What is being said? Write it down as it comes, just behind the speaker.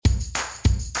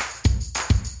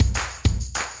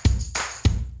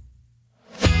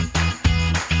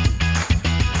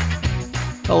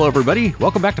Hello, everybody.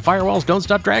 Welcome back to Firewalls Don't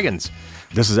Stop Dragons.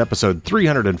 This is episode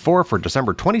 304 for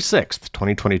December 26th,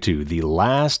 2022, the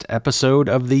last episode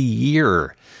of the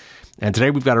year. And today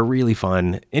we've got a really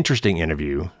fun, interesting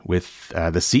interview with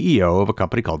the CEO of a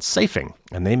company called Safing.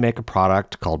 And they make a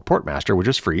product called Portmaster, which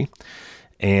is free.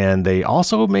 And they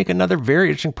also make another very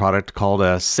interesting product called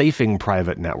a Safing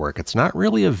Private Network. It's not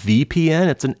really a VPN,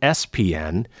 it's an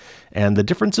SPN. And the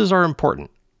differences are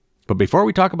important. But before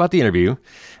we talk about the interview,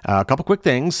 a couple quick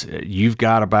things. You've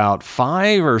got about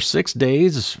 5 or 6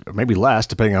 days, or maybe less,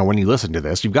 depending on when you listen to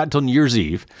this. You've got until New Year's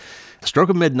Eve. Stroke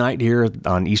of midnight here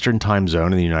on Eastern Time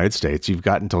Zone in the United States. You've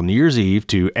got until New Year's Eve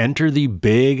to enter the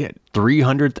big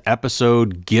 300th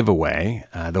episode giveaway.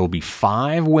 There will be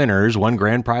 5 winners, 1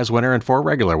 grand prize winner and 4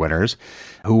 regular winners,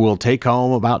 who will take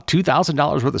home about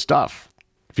 $2,000 worth of stuff.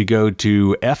 If you go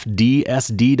to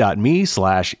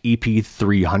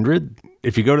fdsd.me/EP300,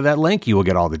 if you go to that link, you will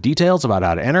get all the details about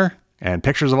how to enter and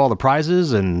pictures of all the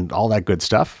prizes and all that good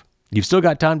stuff. You've still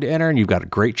got time to enter and you've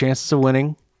got great chances of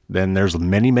winning. Then there's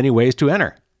many, many ways to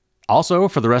enter. Also,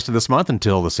 for the rest of this month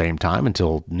until the same time,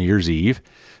 until New Year's Eve,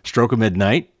 stroke of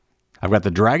midnight, I've got the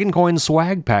Dragon Coin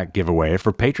Swag Pack giveaway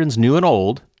for patrons new and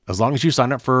old, as long as you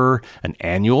sign up for an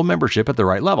annual membership at the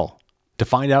right level. To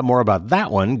find out more about that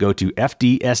one, go to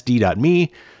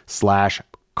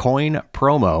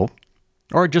fdsd.me/coinpromo,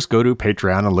 or just go to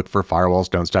Patreon and look for Firewalls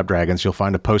Don't Stop Dragons. You'll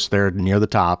find a post there near the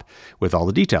top with all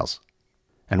the details.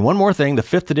 And one more thing, the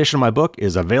 5th edition of my book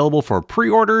is available for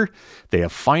pre-order. They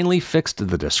have finally fixed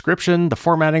the description. The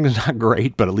formatting is not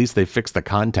great, but at least they fixed the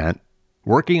content.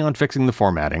 Working on fixing the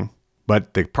formatting.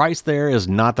 But the price there is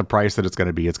not the price that it's going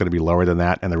to be. It's going to be lower than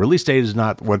that. And the release date is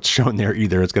not what's shown there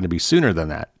either. It's going to be sooner than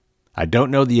that. I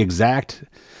don't know the exact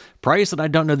price and I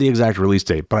don't know the exact release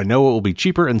date, but I know it will be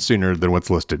cheaper and sooner than what's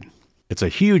listed. It's a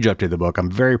huge update to the book. I'm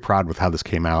very proud with how this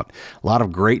came out. A lot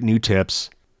of great new tips.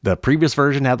 The previous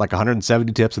version had like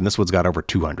 170 tips, and this one's got over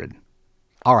 200.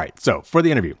 All right, so for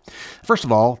the interview. First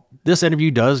of all, this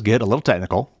interview does get a little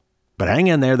technical, but hang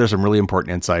in there. There's some really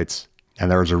important insights, and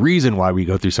there's a reason why we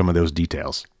go through some of those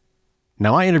details.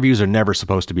 Now, my interviews are never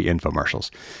supposed to be infomercials.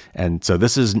 And so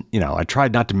this is, I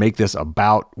tried not to make this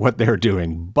about what they're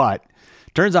doing, but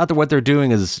turns out that what they're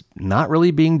doing is not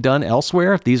really being done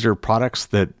elsewhere. These are products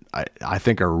that I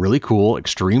think are really cool,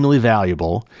 extremely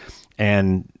valuable,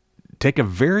 and take a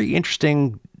very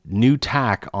interesting new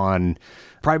tack on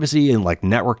privacy and like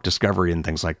network discovery and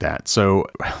things like that. So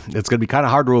it's going to be kind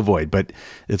of hard to avoid, but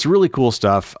it's really cool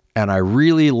stuff. And I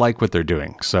really like what they're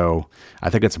doing. So I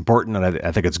think it's important and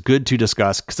I think it's good to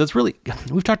discuss because it's really,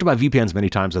 we've talked about VPNs many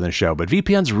times on this show, but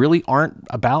VPNs really aren't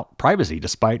about privacy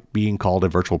despite being called a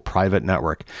virtual private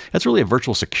network. It's really a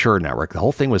virtual secure network. The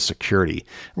whole thing was security. It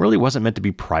really wasn't meant to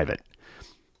be private.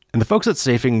 And the folks at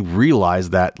Safing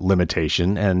realized that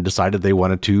limitation and decided they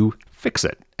wanted to fix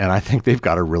it. And I think they've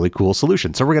got a really cool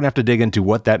solution. So we're going to have to dig into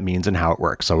what that means and how it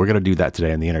works. So we're going to do that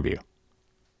today in the interview.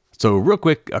 So real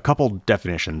quick, a couple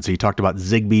definitions. He talked about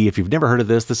Zigbee. If you've never heard of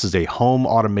this, this is a home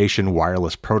automation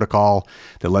wireless protocol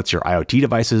that lets your IoT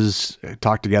devices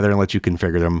talk together and lets you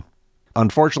configure them.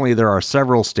 Unfortunately, there are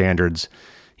several standards,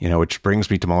 which brings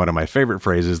me to one of my favorite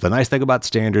phrases. The nice thing about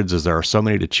standards is there are so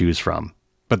many to choose from.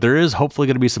 But there is hopefully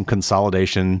going to be some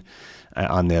consolidation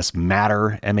on this.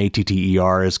 Matter,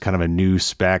 Matter, is kind of a new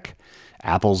spec.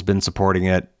 Apple's been supporting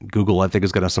it. Google, I think,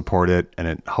 is going to support it.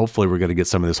 And hopefully we're going to get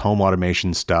some of this home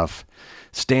automation stuff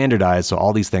standardized so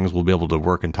all these things will be able to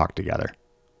work and talk together.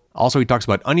 Also, he talks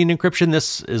about onion encryption.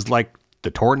 This is like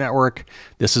the Tor network.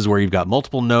 This is where you've got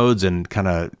multiple nodes and kind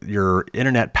of your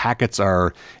internet packets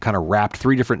are kind of wrapped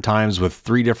 3 different times with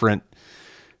 3 different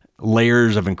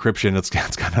layers of encryption. It's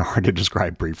kind of hard to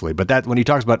describe briefly, but that when he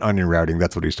talks about onion routing,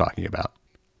 that's what he's talking about.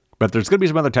 But there's going to be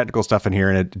some other technical stuff in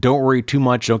here, and don't worry too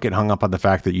much. Don't get hung up on the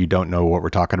fact that you don't know what we're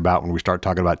talking about when we start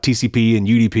talking about TCP and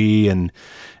UDP and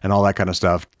all that kind of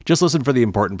stuff. Just listen for the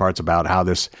important parts about how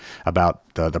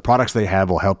about the products they have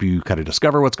will help you kind of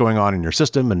discover what's going on in your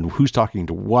system and who's talking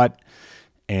to what,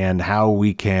 and how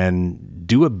we can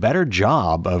do a better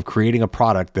job of creating a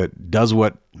product that does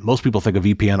what most people think a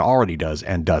VPN already does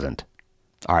and doesn't.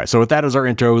 All right, so with that as our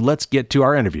intro, let's get to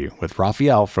our interview with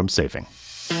Raphael from Safing.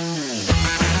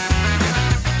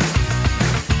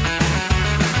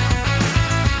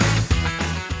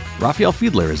 Raphael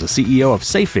Fiedler is the CEO of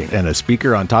Safing and a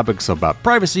speaker on topics about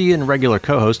privacy and regular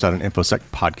co-host on an InfoSec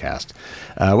podcast.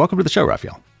 Welcome to the show,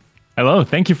 Raphael. Hello,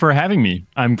 thank you for having me.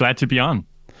 I'm glad to be on.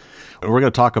 We're going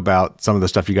to talk about some of the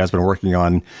stuff you guys have been working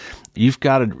on. You've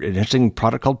got an interesting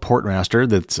product called Portmaster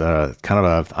that's kind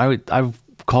of I've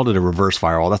called it a reverse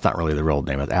firewall. That's not really the real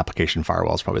name. Application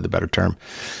firewall is probably the better term.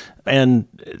 and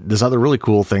this other really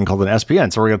cool thing called an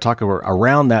SPN. So we're going to talk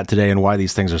around that today and why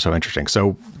these things are so interesting.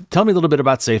 So tell me a little bit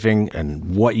about Safing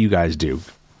and what you guys do.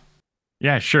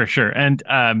 Yeah, sure. And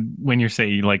when you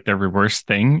say like the reverse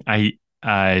thing,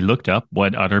 I looked up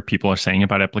what other people are saying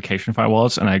about application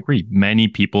firewalls, and I agree. Many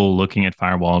people looking at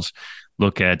firewalls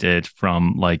look at it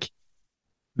from like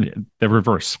the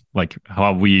reverse, like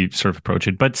how we sort of approach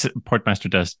it. But Portmaster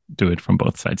does do it from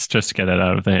both sides, just to get it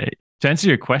out of the. To answer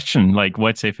your question, like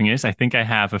what Safing is, I think I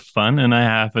have a fun and I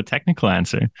have a technical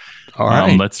answer. All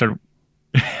right. Let's start.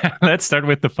 Let's start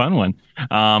with the fun one.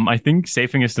 I think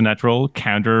Safing is the natural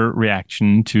counter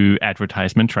reaction to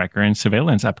advertisement tracker and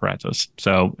surveillance apparatus.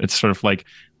 So it's sort of like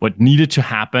what needed to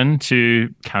happen to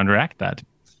counteract that.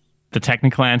 The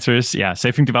technical answer is, yeah,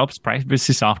 Safing develops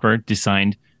privacy software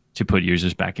designed to put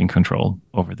users back in control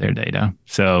over their data.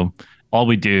 So all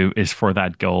we do is for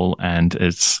that goal, and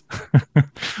it's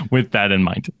with that in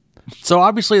mind. So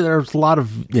obviously there's a lot of,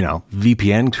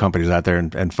 VPN companies out there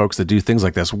and folks that do things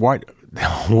like this. What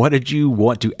did you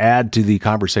want to add to the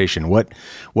conversation? What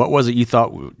was it you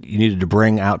thought you needed to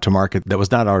bring out to market that was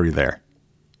not already there?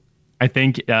 I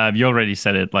think you already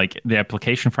said it, like the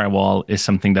application firewall is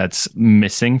something that's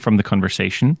missing from the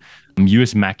conversation. You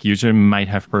as a Mac user might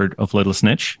have heard of Little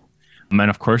Snitch. And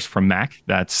of course, for Mac,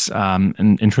 that's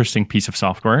an interesting piece of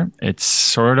software. It's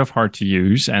sort of hard to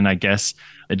use, and I guess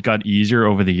it got easier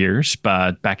over the years.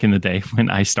 But back in the day when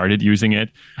I started using it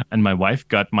and my wife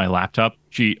got my laptop,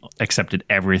 she accepted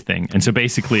everything. And so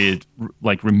basically it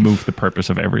like removed the purpose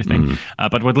of everything.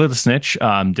 But what Little Snitch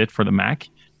did for the Mac,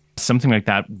 something like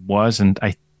that wasn't,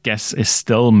 I guess, is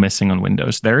still missing on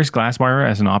Windows. There is Glasswire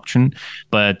as an option,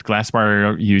 but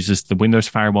Glasswire uses the Windows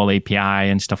Firewall API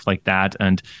and stuff like that.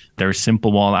 And there's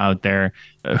SimpleWall out there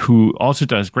who also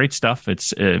does great stuff.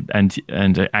 It's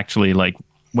and actually, like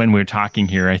when we're talking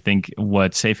here, I think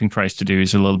what Safing tries to do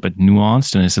is a little bit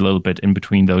nuanced and is a little bit in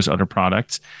between those other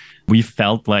products. We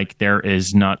felt like there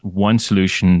is not one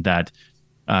solution that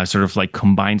sort of like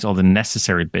combines all the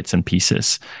necessary bits and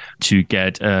pieces to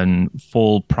get a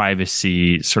full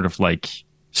privacy sort of like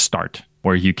start,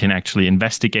 where you can actually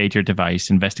investigate your device,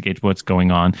 investigate what's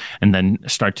going on, and then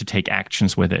start to take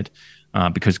actions with it.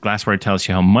 Because Glasswire tells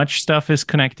you how much stuff is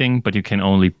connecting, but you can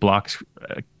only block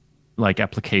like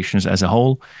applications as a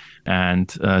whole. And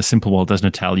SimpleWall does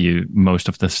not tell you most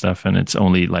of the stuff, and it's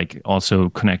only like also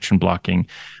connection blocking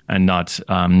and not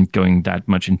going that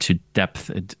much into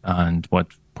depth. And what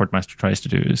Portmaster tries to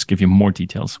do is give you more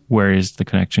details. Where is the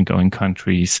connection going?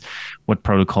 Countries, what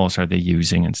protocols are they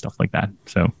using, and stuff like that.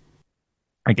 So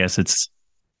I guess it's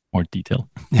more detail.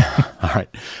 All right.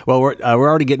 Well, we're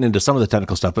already getting into some of the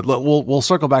technical stuff, but we'll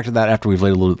circle back to that after we've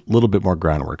laid a little bit more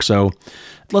groundwork. So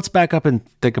let's back up and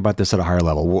think about this at a higher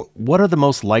level. What are the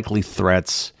most likely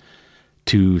threats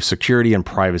to security and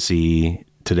privacy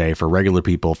today for regular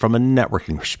people from a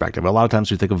networking perspective? A lot of times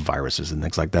we think of viruses and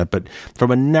things like that, but from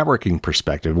a networking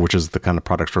perspective, which is the kind of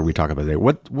products where we talk about today,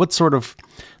 what sort of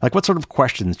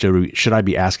questions should I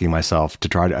be asking myself to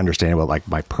try to understand what like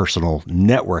my personal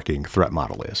networking threat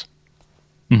model is?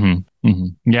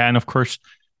 Yeah, and of course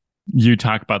you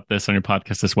talk about this on your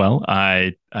podcast as well.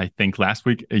 I think last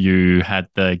week you had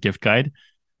the gift guide,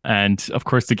 and of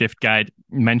course the gift guide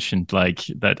mentioned like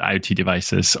that IoT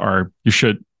devices you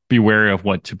should be wary of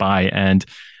what to buy. And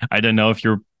I don't know if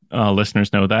your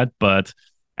listeners know that, but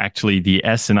actually the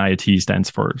S in IoT stands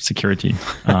for security.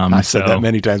 I've said that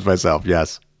many times myself.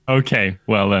 Yes. Okay.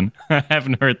 Well, then I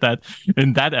haven't heard that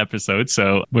in that episode,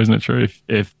 so wasn't sure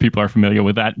if people are familiar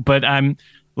with that. But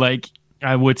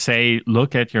I would say,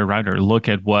 look at your router, look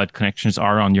at what connections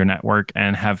are on your network,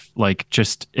 and have like,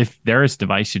 just if there is a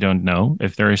device you don't know,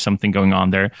 if there is something going on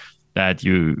there that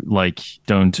you like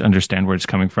don't understand where it's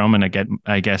coming from. And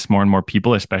I guess more and more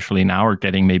people, especially now, are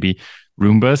getting maybe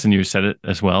Roombas, and you said it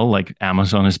as well, like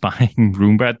Amazon is buying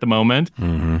Roomba at the moment.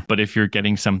 But if you're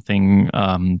getting something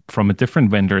from a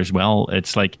different vendor as well,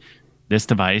 it's like this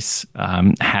device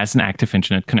has an active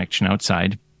internet connection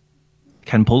outside,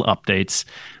 can pull updates.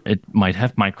 It might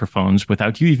have microphones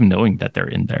without you even knowing that they're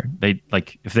in there. They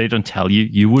like, if they don't tell you,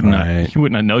 you would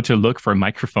not know to look for a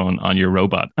microphone on your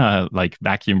robot, like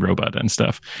vacuum robot and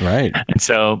stuff. Right. And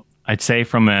so I'd say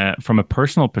from a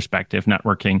personal perspective,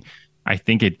 networking, I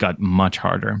think it got much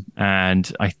harder.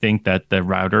 And I think that the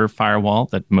router firewall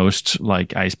that most like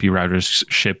ISP routers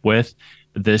ship with,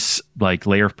 this like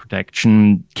layer of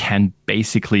protection can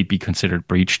basically be considered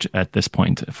breached at this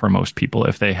point for most people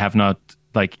if they have not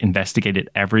like investigated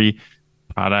every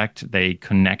product they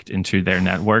connect into their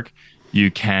network. You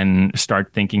can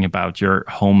start thinking about your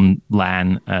home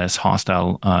LAN as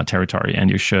hostile territory,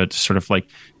 and you should sort of like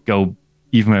go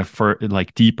even for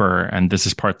like deeper. And this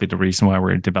is partly the reason why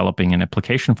we're developing an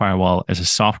application firewall as a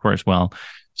software as well,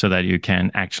 so that you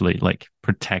can actually like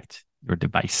protect your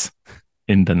device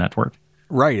in the network.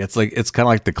 Right. It's kind of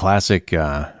like the classic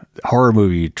horror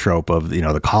movie trope of,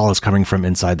 the call is coming from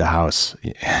inside the house.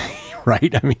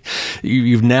 Right? I mean,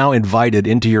 you've now invited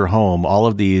into your home all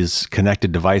of these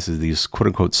connected devices, these quote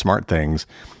unquote smart things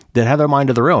that have their mind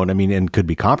of their own. I mean, and could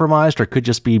be compromised or could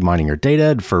just be mining your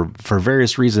data for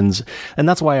various reasons. And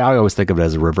that's why I always think of it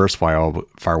as a reverse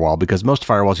firewall, because most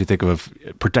firewalls you think of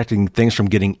protecting things from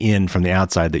getting in from the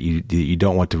outside that you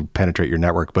don't want to penetrate your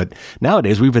network. But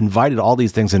nowadays we've invited all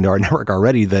these things into our network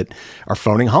already that are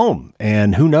phoning home,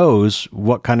 and who knows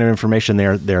what kind of information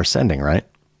they're sending, right?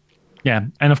 Yeah.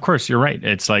 And of course, you're right.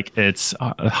 It's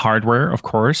hardware, of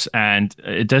course, and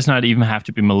it does not even have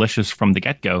to be malicious from the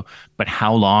get-go. But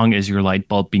how long is your light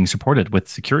bulb being supported with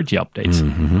security updates?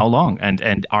 Mm-hmm. How long?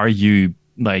 And are you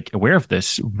like aware of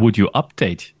this? Would you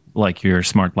update like your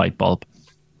smart light bulb?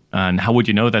 And how would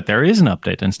you know that there is an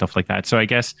update and stuff like that? So I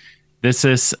guess this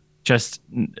is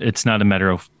it's not a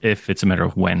matter of if, it's a matter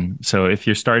of when. So if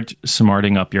you start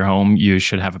smarting up your home, you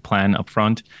should have a plan up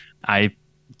front. I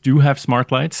do have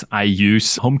smart lights. I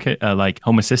use Home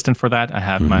Assistant for that. I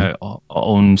have my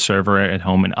own server at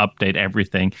home and update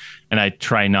everything. And I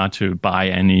try not to buy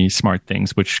any smart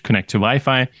things which connect to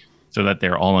Wi-Fi, so that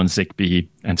they're all on Zigbee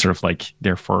and sort of like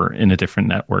therefore in a different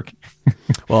network.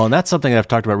 Well, and that's something I've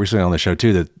talked about recently on the show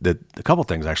too, that a couple of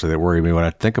things actually that worry me when I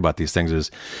think about these things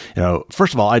is,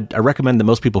 first of all, I recommend that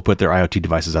most people put their IoT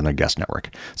devices on their guest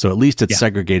network. So at least it's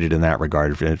segregated in that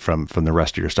regard from the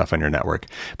rest of your stuff on your network.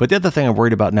 But the other thing I'm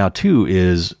worried about now too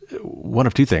is one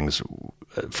of two things.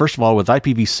 First of all, with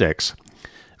IPv6,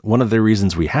 one of the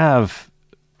reasons we have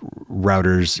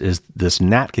routers is this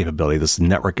NAT capability, this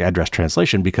network address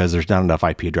translation, because there's not enough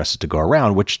IP addresses to go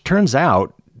around, which turns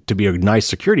out to be a nice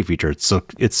security feature. So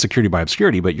it's security by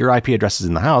obscurity, but your IP addresses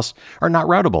in the house are not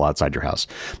routable outside your house.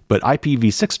 But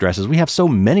IPv6 addresses, we have so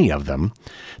many of them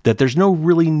that there's no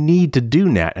really need to do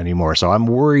NAT anymore. So I'm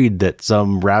worried that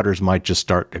some routers might just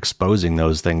start exposing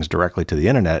those things directly to the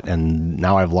internet. And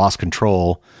now I've lost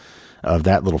control of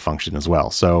that little function as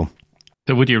well. So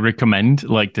would you recommend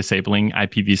like disabling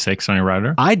IPv6 on your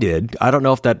router? I did. I don't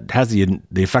know if that has the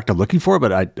effect I'm looking for,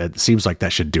 but it seems like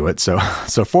that should do it. So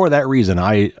for that reason,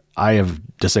 I have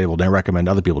disabled and I recommend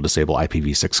other people disable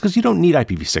IPv6 because you don't need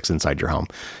IPv6 inside your home.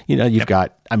 You've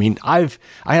got, I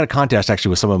had a contest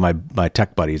actually with some of my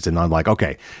tech buddies, and I'm like,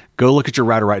 okay, go look at your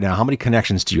router right now. How many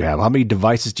connections do you have? How many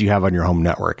devices do you have on your home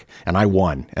network? And I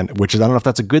won, which is, I don't know if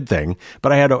that's a good thing,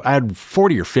 but I had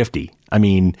 40 or 50.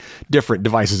 Different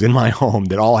devices in my home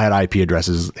that all had IP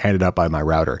addresses handed up by my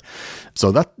router.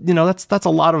 So that's a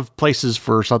lot of places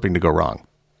for something to go wrong.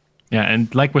 Yeah,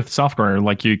 and like with software,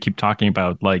 like you keep talking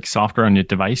about, like software on your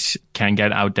device can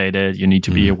get outdated. You need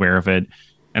to be aware of it.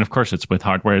 And of course, it's with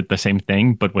hardware, the same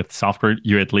thing. But with software,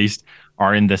 you at least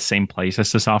are in the same place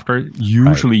as the software.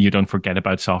 Usually, you don't forget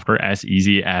about software as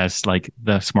easy as like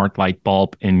the smart light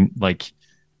bulb in like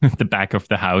the back of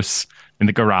the house, in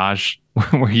the garage,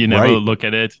 where you never look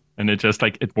at it. And it just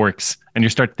like, it works. And you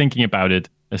start thinking about it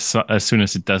as soon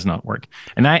as it does not work.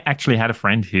 And I actually had a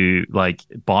friend who like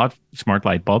bought smart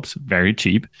light bulbs very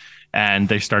cheap, and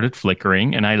they started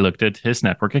flickering. And I looked at his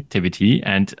network activity,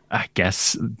 and I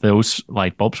guess those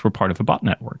light bulbs were part of a bot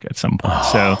network at some point.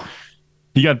 So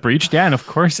he got breached. Yeah. And of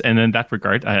course, and in that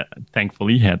regard,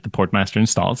 thankfully he had the Portmaster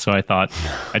installed. So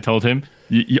I told him,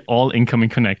 all incoming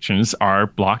connections are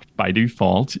blocked by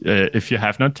default. If you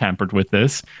have not tampered with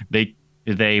this,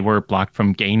 they were blocked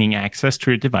from gaining access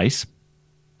to your device.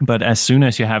 But as soon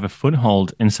as you have a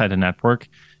foothold inside a network,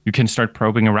 you can start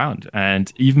probing around.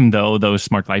 And even though those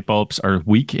smart light bulbs are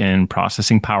weak in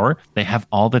processing power, they have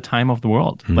all the time of the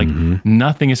world. Like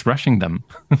nothing is rushing them.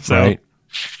 So. Right.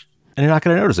 And you're not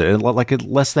going to notice it, like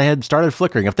unless they had started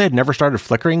flickering. If they had never started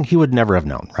flickering, he would never have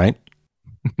known, right?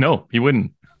 No, he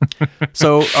wouldn't.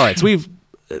 So, all right. So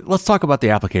let's talk about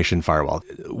the application firewall.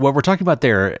 What we're talking about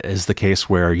there is the case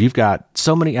where you've got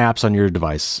so many apps on your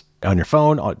device, on your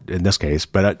phone, in this case,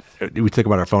 but we think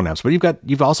about our phone apps, but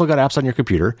you've also got apps on your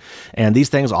computer, and these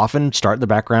things often start in the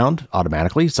background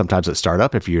automatically. Sometimes at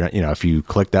startup, if you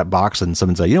click that box and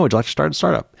someone says, would you like to start a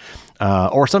startup?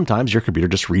 Or sometimes your computer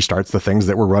just restarts the things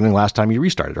that were running last time you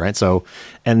restarted, right? So,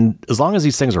 and as long as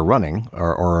these things are running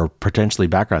or potentially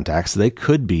background tasks, they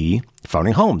could be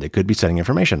phoning home. They could be sending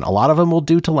information. A lot of them will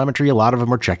do telemetry. A lot of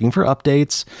them are checking for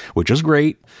updates, which is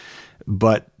great.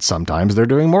 But sometimes they're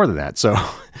doing more than that. So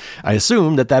I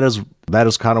assume that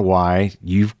is kind of why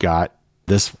you've got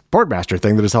this Portmaster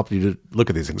thing that has helped you to look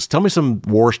at these things. Tell me some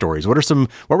war stories. What were some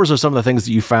of the things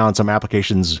that you found, some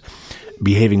applications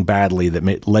behaving badly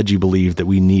that led you believe that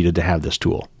we needed to have this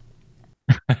tool?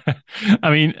 I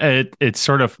mean, it's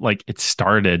sort of like it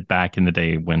started back in the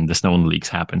day when the Snowden leaks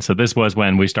happened. So this was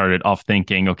when we started off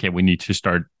thinking, okay, we need to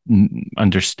start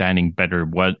understanding better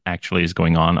what actually is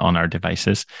going on our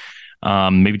devices.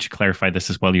 Maybe to clarify this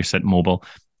as well, you said mobile.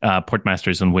 Portmaster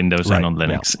is on Windows and on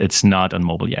Linux. Yeah. It's not on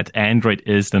mobile yet. Android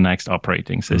is the next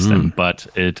operating system, but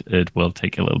it will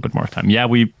take a little bit more time. Yeah,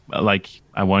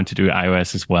 I wanted to do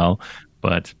iOS as well,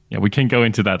 but yeah, we can go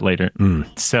into that later.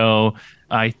 So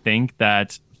I think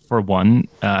that for one,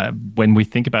 when we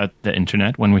think about the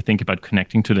internet, when we think about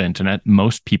connecting to the internet,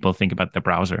 most people think about the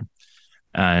browser.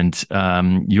 And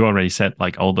you already said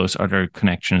like all those other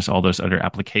connections, all those other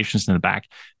applications in the back.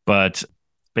 But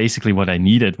basically what I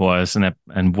needed was a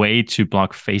way to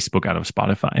block Facebook out of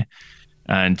Spotify.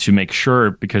 And to make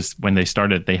sure, because when they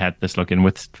started, they had this login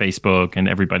with Facebook and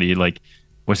everybody like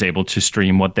was able to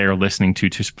stream what they're listening to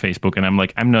Facebook. And I'm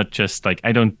like, I'm not just like,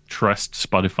 I don't trust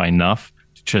Spotify enough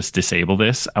to just disable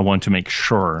this. I want to make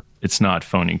sure it's not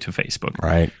phoning to Facebook.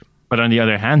 Right. But on the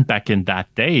other hand, back in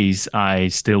that days, I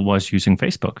still was using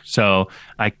Facebook. So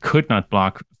I could not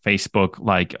block Facebook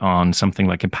like on something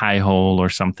like a Pi-hole or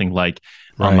something like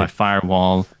on my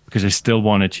firewall because I still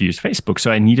wanted to use Facebook.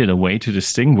 So I needed a way to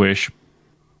distinguish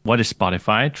what is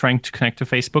Spotify trying to connect to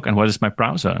Facebook and what is my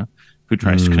browser who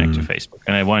tries to connect to Facebook.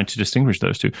 And I wanted to distinguish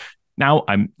those two. Now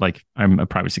I'm a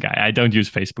privacy guy. I don't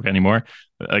use Facebook anymore.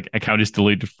 Like account is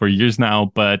deleted for years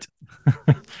now, but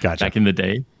back in the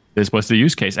day, this was the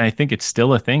use case. And I think it's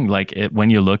still a thing. Like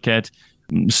when you look at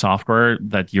software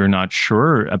that you're not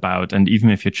sure about, and even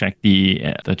if you check the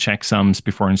checksums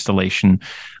before installation,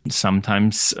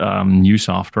 sometimes new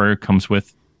software comes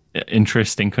with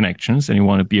interesting connections and you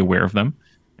want to be aware of them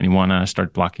and you want to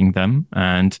start blocking them.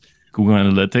 And Google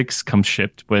Analytics comes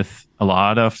shipped with a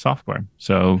lot of software.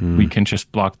 So we can just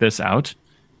block this out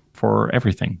for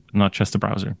everything, not just the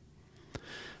browser.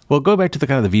 Well, go back to the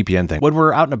kind of the VPN thing. When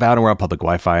we're out and about and we're on public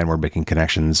Wi-Fi and we're making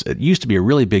connections, it used to be a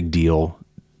really big deal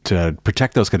to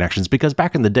protect those connections because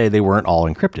back in the day, they weren't all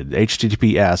encrypted.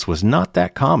 HTTPS was not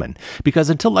that common because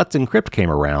until Let's Encrypt came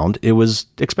around, it was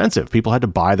expensive. People had to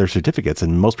buy their certificates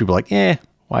and most people were like,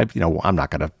 why, I'm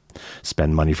not going to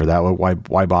spend money for that.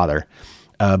 Why bother?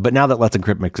 But now that Let's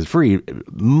Encrypt makes it free,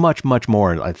 much, much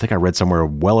more. I think I read somewhere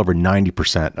well over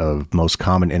 90% of most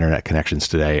common internet connections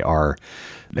today are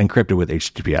encrypted with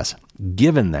HTTPS.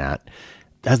 Given that,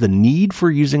 has the need for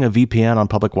using a VPN on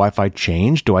public Wi-Fi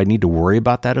changed? Do I need to worry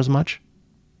about that as much?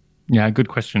 Yeah, good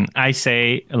question. I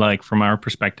say, like, from our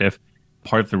perspective,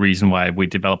 part of the reason why we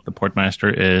developed the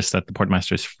Portmaster is that the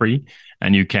Portmaster is free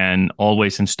and you can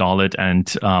always install it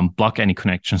and block any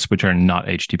connections which are not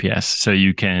HTTPS. So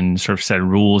you can sort of set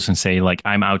rules and say, like,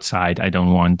 I'm outside. I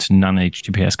don't want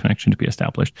non-HTTPS connection to be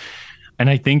established. And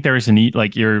I think there is a need,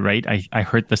 like you're right, I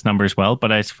heard this number as well,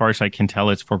 but as far as I can tell,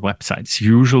 it's for websites.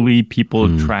 Usually people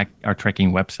are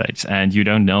tracking websites and you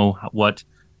don't know what,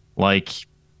 like,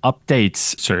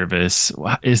 updates service,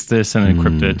 is this an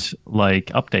encrypted like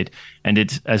update? And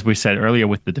it, as we said earlier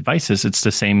with the devices, it's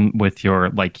the same with your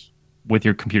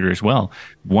computer as well.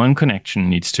 One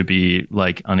connection needs to be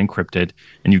like unencrypted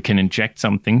and you can inject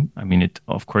something. I mean, it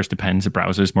of course depends. The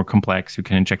browser is more complex. You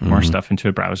can inject more stuff into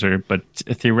a browser, but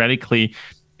theoretically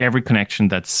every connection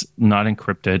that's not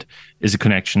encrypted is a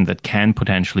connection that can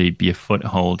potentially be a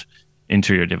foothold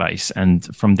into your device.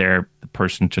 And from there, the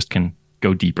person just can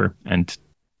go deeper and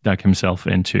duck himself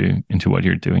into what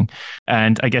you're doing.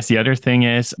 And I guess the other thing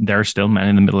is there are still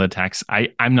man-in-the-middle attacks.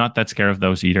 I'm not that scared of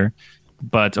those either.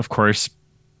 But of course,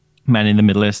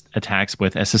 man-in-the-middle attacks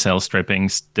with SSL stripping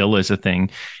still is a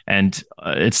thing. And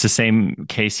it's the same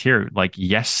case here. Like,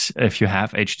 yes, if you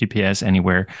have HTTPS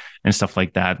anywhere and stuff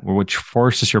like that, which should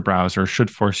force your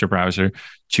browser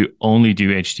to only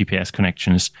do HTTPS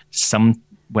connections, some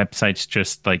websites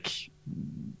just like,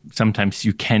 sometimes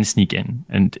you can sneak in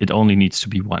and it only needs to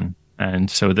be one.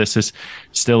 And so this is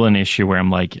still an issue where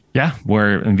I'm like, yeah,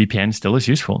 where VPN still is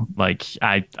useful. Like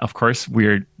of course,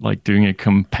 we're like doing a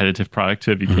competitive product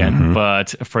to a VPN,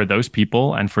 but for those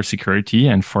people and for security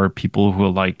and for people who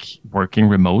are like working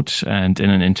remote and in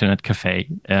an internet cafe,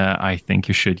 I think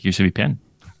you should use a VPN.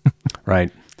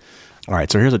 Right. All right.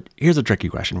 So here's a tricky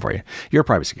question for you. You're a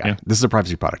privacy guy. Yeah. This is a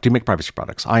privacy product. You make privacy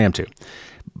products. I am too.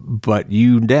 But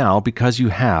you now, because you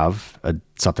have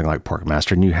something like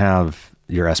Portmaster and you have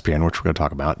your SPN, which we're going to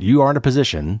talk about, you are in a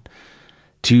position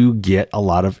to get a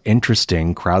lot of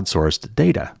interesting crowdsourced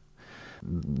data.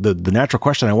 The natural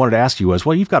question I wanted to ask you was,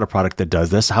 well, you've got a product that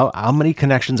does this. How many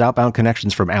connections, outbound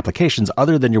connections from applications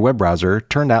other than your web browser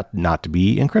turned out not to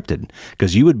be encrypted?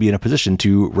 Because you would be in a position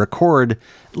to record,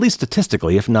 at least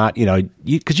statistically, if not,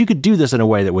 because you could do this in a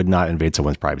way that would not invade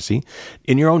someone's privacy.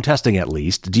 In your own testing, at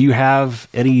least, do you have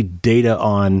any data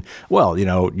on, well,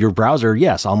 your browser,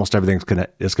 yes, almost everything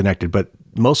is connected, but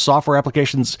most software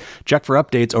applications check for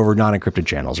updates over non-encrypted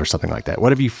channels or something like that.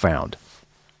 What have you found?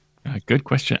 Good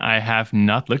question. I have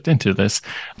not looked into this.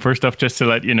 First off, just to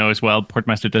let you know as well,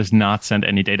 Portmaster does not send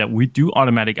any data. We do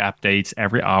automatic updates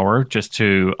every hour just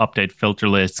to update filter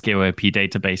lists, GeoIP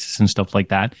databases, and stuff like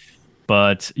that.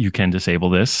 But you can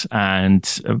disable this, and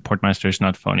Portmaster is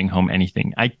not phoning home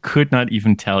anything. I could not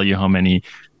even tell you how many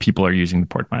people are using the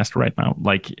Portmaster right now.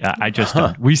 I just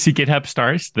don't. We see GitHub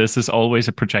stars. This is always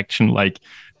a projection.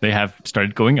 They have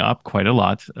started going up quite a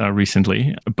lot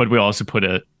recently, but we also put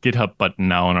a GitHub button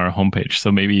now on our homepage.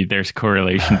 So maybe there's a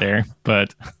correlation there,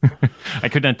 but I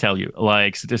could not tell you.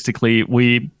 Statistically,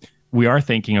 we are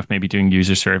thinking of maybe doing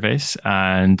user surveys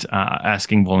and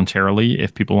asking voluntarily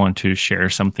if people want to share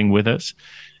something with us.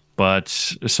 But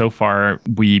so far,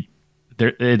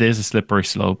 it is a slippery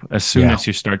slope. As soon as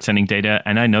you start sending data,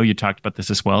 and I know you talked about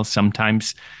this as well,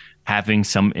 sometimes having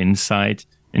some insight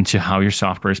into how your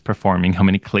software is performing, how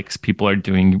many clicks people are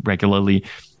doing regularly.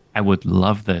 I would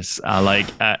love this.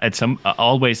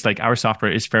 Always our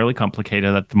software is fairly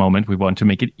complicated at the moment. We want to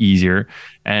make it easier,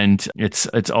 and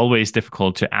it's always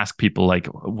difficult to ask people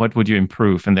what would you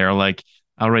improve, and they're like,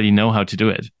 I already know how to do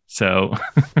it. So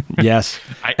yes,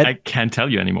 I can't tell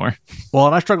you anymore. Well,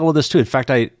 and I struggle with this too. In fact,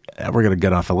 we're going to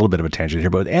get off a little bit of a tangent here,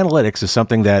 but analytics is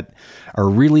something that are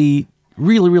really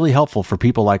helpful for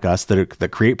people like us that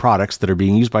create products that are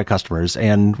being used by customers.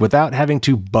 And without having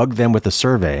to bug them with a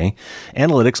survey,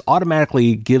 analytics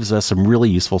automatically gives us some really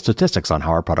useful statistics on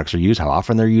how our products are used, how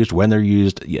often they're used, when they're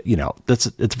used.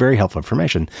 It's very helpful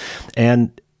information.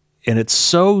 And it's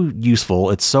so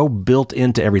useful. It's so built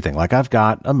into everything. I've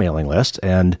got a mailing list,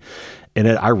 and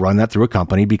I run that through a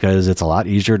company because it's a lot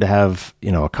easier to have,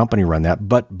 a company run that.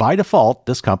 But by default,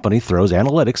 this company throws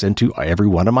analytics into every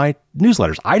one of my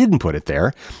newsletters. I didn't put it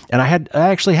there. And I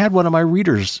actually had one of my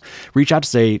readers reach out to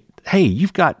say, hey,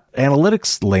 you've got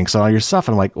analytics links on all your stuff.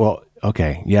 And I'm like, well,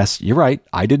 okay, yes, you're right.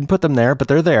 I didn't put them there, but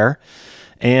they're there.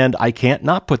 And I can't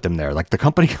not put them there. The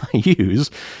company I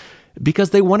use, because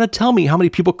they want to tell me how many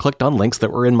people clicked on links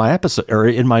that were in my episode or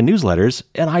in my newsletters,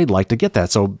 and I'd like to get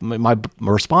that. So my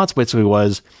response basically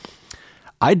was,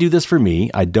 I do this for me.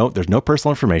 There's no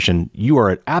personal information. You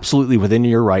are absolutely within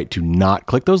your right to not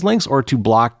click those links or to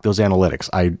block those analytics.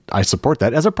 I support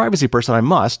that. As a privacy person, I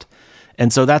must.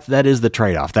 And so that is the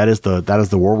trade-off. That is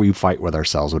the war we fight with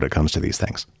ourselves when it comes to these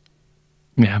things.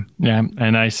 Yeah.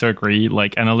 And I so agree.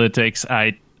 Analytics,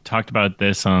 I talked about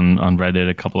this on Reddit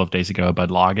a couple of days ago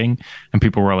about logging, and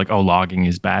people were like, oh, logging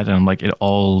is bad. And I'm like, it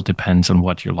all depends on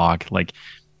what you log.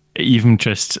 Even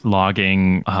just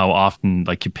logging how often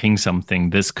you ping something,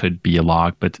 this could be a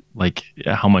log, but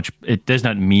how much, it does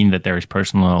not mean that there is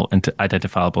personal and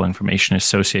identifiable information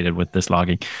associated with this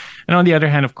logging. And on the other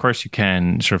hand, of course, you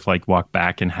can sort of walk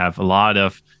back and have a lot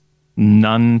of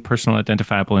non-personal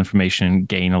identifiable information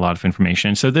gain a lot of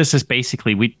information. So this is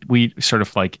basically, we sort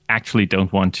of actually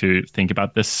don't want to think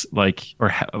about this or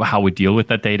how we deal with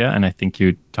that data. And I think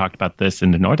you talked about this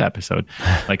in the Nord episode,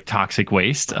 toxic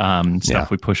waste,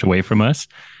 stuff we push away from us.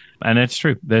 And it's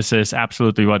true. This is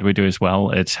absolutely what we do as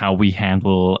well. It's how we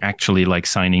handle actually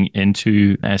signing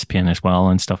into SPN as well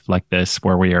and stuff like this,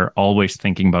 where we are always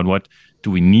thinking about what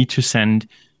do we need to send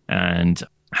and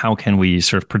how can we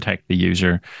sort of protect the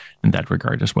user in that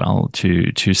regard as well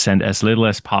to send as little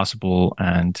as possible.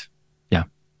 And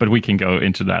but we can go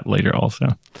into that later also.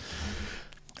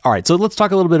 All right. So let's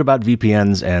talk a little bit about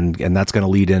VPNs, and that's going to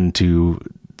lead into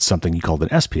something you called an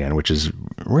SPN, which is a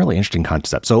really interesting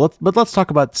concept. So let's talk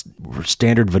about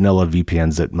standard vanilla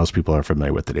VPNs that most people are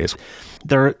familiar with today.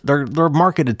 They're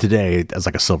marketed today as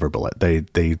a silver bullet.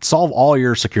 They solve all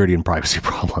your security and privacy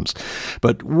problems.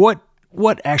 But what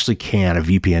actually can a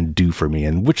VPN do for me,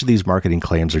 and which of these marketing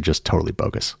claims are just totally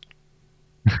bogus?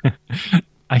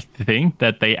 I think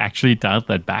that they actually dialed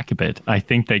that back a bit. I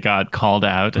think they got called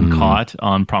out and caught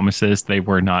on promises they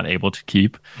were not able to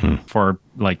keep for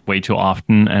way too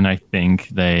often, and I think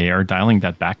they are dialing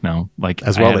that back now.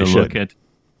 As well, they should.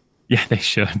 Yeah, they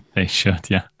should. They should,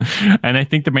 yeah. And I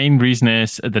think the main reason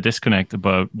is the disconnect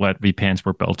about what VPNs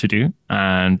were built to do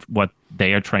and what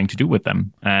they are trying to do with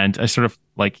them. And I sort of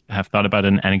have thought about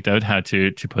an anecdote how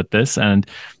to put this, and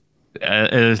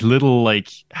as little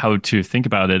how to think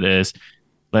about it is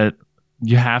that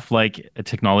you have like a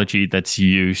technology that's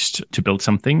used to build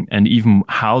something, and even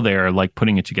how they're like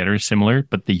putting it together is similar,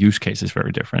 but the use case is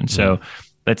very different. So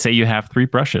let's say you have three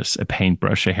brushes: a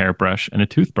paintbrush, a hairbrush, and a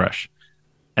toothbrush.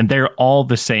 And they're all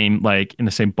the same, like in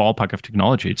the same ballpark of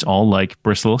technology. It's all like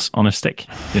bristles on a stick,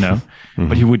 you know?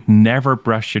 But you would never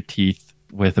brush your teeth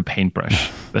with a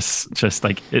paintbrush. That's just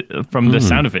like, from the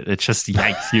sound of it, it's just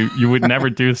yikes. You would never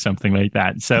do something like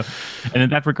that. So, and in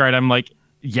that regard, I'm like,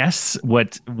 yes,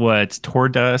 what Tor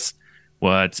does,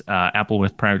 what Apple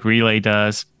with Private Relay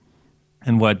does,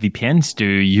 and what VPNs do,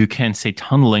 you can say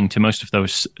tunneling to most of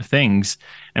those things.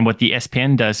 And what the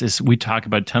SPN does is we talk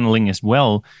about tunneling as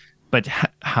well, but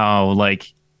how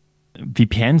like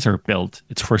VPNs are built,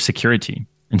 it's for security.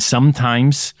 And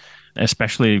sometimes,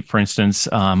 especially for instance,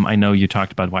 I know you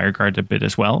talked about WireGuard a bit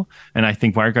as well. And I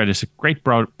think WireGuard is a great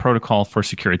protocol for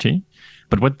security.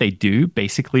 But what they do,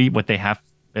 basically what they have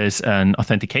is an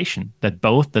authentication that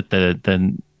both that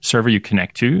the server you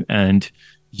connect to and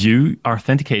you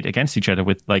authenticate against each other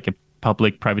with like a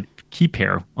public private key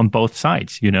pair on both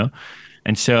sides, you know?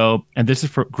 And so, and this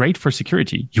is great for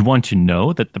security. You want to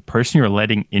know that the person you're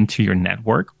letting into your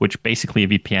network, which basically a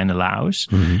VPN allows,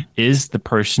 is the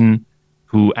person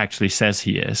who actually says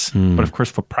he is. But of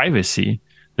course, for privacy,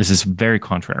 this is very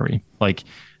contrary. Like,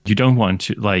 you don't want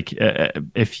to, like,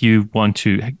 if you want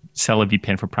to sell a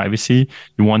VPN for privacy,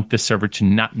 you want the server to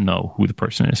not know who the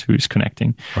person is who's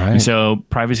connecting. Right. And so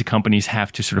privacy companies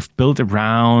have to sort of build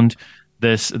around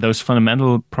those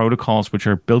fundamental protocols, which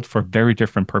are built for a very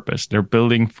different purpose. They're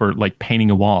building for like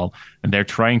painting a wall, and they're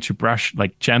trying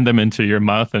to jam them into your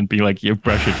mouth and be like, you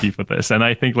brush your teeth with this. And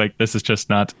I think like this is just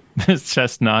not, it's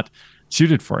just not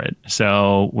suited for it.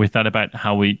 So we thought about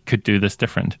how we could do this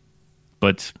different.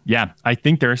 But yeah, I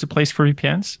think there is a place for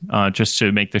VPNs, just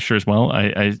to make this sure as well.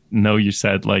 I know you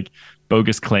said like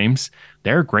bogus claims.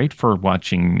 They're great for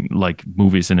watching like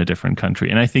movies in a different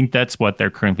country. And I think that's what they're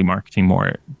currently marketing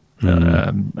more.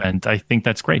 And I think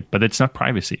that's great, but it's not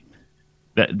privacy.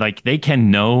 That like they can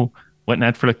know what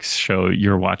Netflix show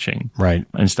you're watching, right,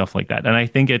 and stuff like that. And I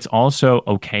think it's also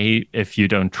okay if you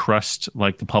don't trust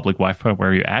like the public Wi-Fi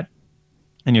where you're at,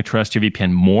 and you trust your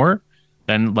VPN more,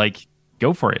 then like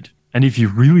go for it. And if you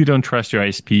really don't trust your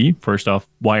ISP, first off,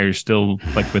 why are you still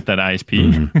like with that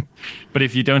ISP? But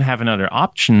if you don't have another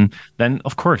option, then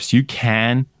of course you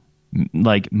can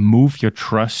like move your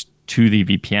trust to the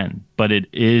VPN, but it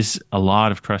is a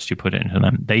lot of trust you put into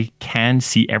them. They can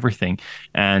see everything.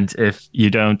 And if you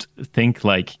don't think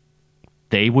like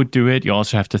they would do it, you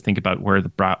also have to think about where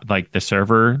the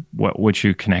server, which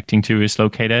you're connecting to, is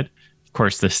located. Of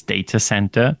course, this data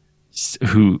center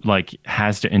who like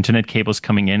has the internet cables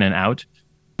coming in and out,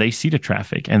 they see the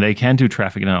traffic and they can do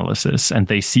traffic analysis, and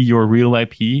they see your real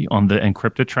IP on the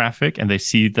encrypted traffic, and they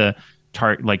see the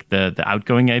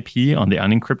outgoing IP on the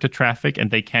unencrypted traffic,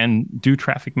 and they can do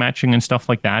traffic matching and stuff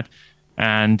like that.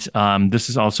 And this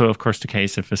is also, of course, the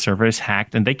case if a server is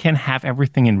hacked, and they can have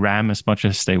everything in RAM as much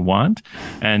as they want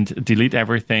and delete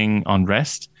everything on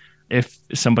rest. If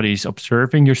somebody's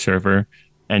observing your server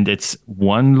and it's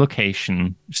one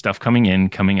location, stuff coming in,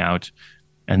 coming out,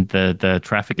 and the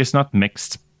traffic is not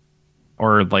mixed,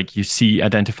 or like you see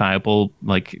identifiable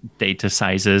like data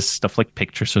sizes, stuff like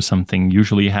pictures or something,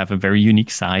 usually have a very unique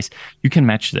size, you can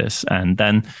match this. And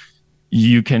then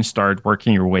you can start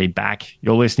working your way back.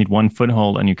 You always need one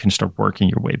foothold, and you can start working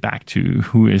your way back to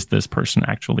who is this person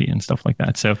actually and stuff like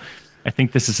that. So I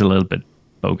think this is a little bit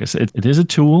bogus. It is a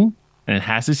tool and it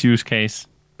has its use case,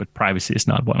 but privacy is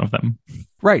not one of them.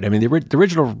 Right. I mean, the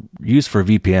original use for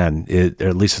VPN,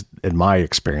 at least in my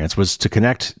experience, was to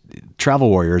connect travel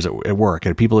warriors at work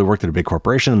and people who worked at a big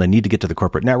corporation, and they need to get to the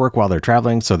corporate network while they're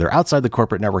traveling. So they're outside the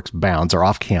corporate network's bounds or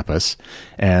off campus,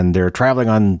 and they're traveling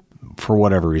on, for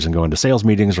whatever reason, going to sales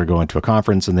meetings or going to a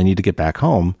conference, and they need to get back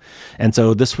home. And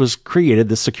so this was created,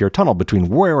 this secure tunnel between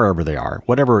wherever they are,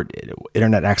 whatever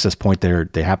internet access point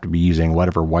they have to be using,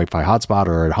 whatever Wi-Fi hotspot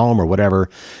or at home or whatever,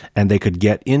 and they could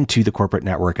get into the corporate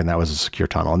network, and that was a secure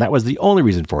tunnel. And that was the only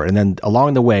reason for it. And then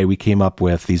along the way, we came up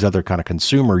with these other kind of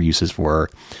consumer uses for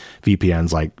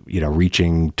VPNs, like, you know,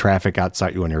 reaching traffic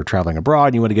outside when you're traveling abroad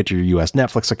and you want to get your US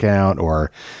Netflix account,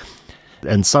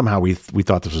 and somehow we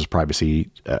thought this was privacy,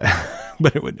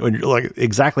 but when you're like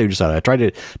exactly what you said, I try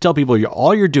to tell people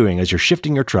all you're doing is you're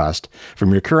shifting your trust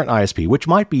from your current ISP, which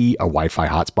might be a Wi-Fi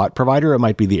hotspot provider, it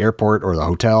might be the airport or the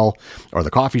hotel or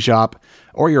the coffee shop,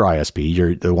 or your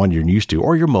ISP, the one you're used to,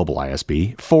 or your mobile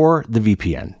ISP, for the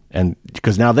VPN. And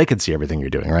because now they can see everything you're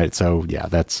doing, right? So yeah,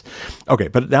 that's okay.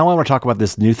 But now I want to talk about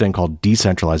this new thing called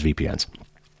decentralized VPNs,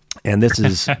 and this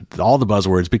is all the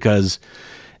buzzwords because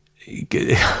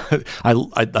I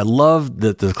love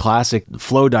the classic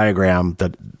flow diagram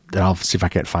that I'll see if I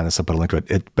can't find this. I'll put a link to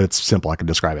it. But it's simple. I can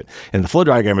describe it. And the flow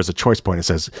diagram is a choice point. It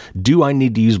says, do I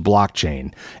need to use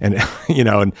blockchain? And,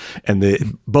 and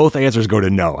the both answers go to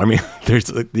no. I mean,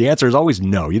 the answer is always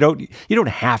no. You don't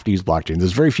have to use blockchain.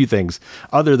 There's very few things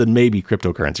other than maybe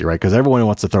cryptocurrency, right? Because everyone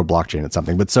wants to throw blockchain at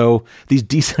something. But so these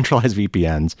decentralized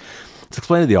VPNs, let's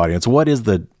explain to the audience, what is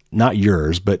not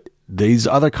yours, but these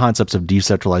other concepts of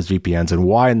decentralized VPNs and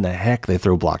why in the heck they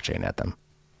throw blockchain at them?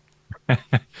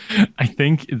 I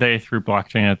think they threw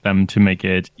blockchain at them to make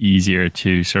it easier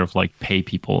to sort of like pay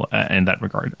people in that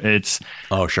regard.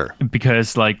 Sure.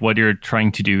 Because like what you're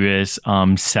trying to do is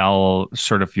sell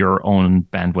sort of your own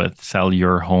bandwidth, sell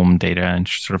your home data, and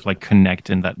sort of like connect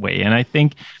in that way. And I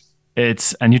think I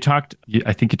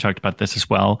think you talked about this as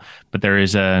well, but there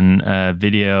is a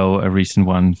recent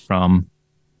one from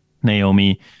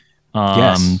Naomi.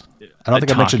 Yes. I don't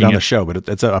think I mentioned it on the show, but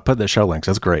I put the show links.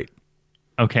 That's great.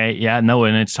 Okay. Yeah. No.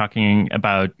 And it's talking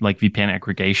about like VPN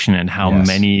aggregation and how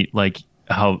many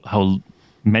how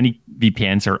many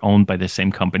VPNs are owned by the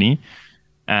same company,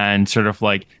 and sort of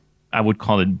like I would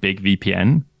call it big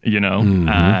VPN,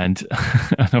 and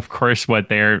of course what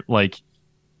they're like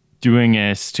doing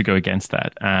is to go against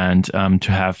that and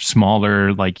to have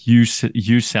smaller, like you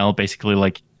sell basically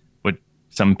like what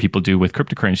some people do with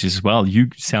cryptocurrencies as well. You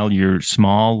sell your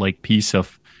small like piece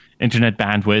of internet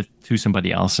bandwidth to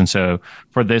somebody else. And so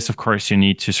for this, of course, you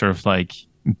need to sort of like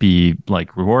be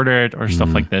like rewarded or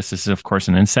stuff like this. This is, of course,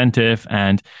 an incentive.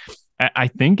 And I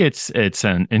think it's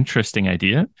an interesting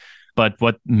idea. But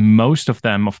what most of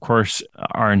them, of course,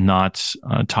 are not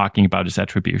talking about is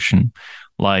attribution.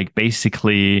 Like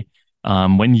basically,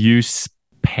 when you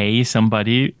pay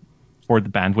somebody for the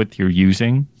bandwidth you're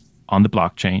using on the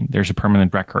blockchain, there's a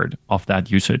permanent record of that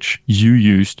usage. You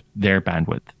used their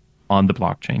bandwidth on the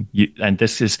blockchain. And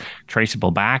this is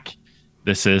traceable back.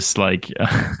 This is like,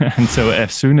 and so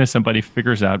as soon as somebody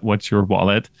figures out what's your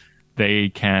wallet, they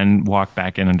can walk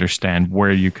back and understand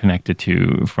where you connected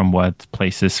to, from what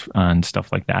places and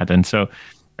stuff like that. And so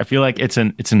I feel like it's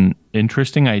an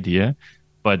interesting idea,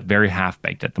 but very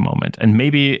half-baked at the moment. And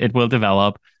maybe it will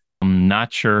develop. I'm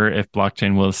not sure if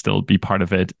blockchain will still be part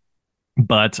of it,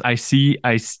 but I see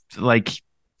a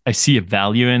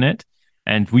value in it.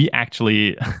 And we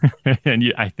actually,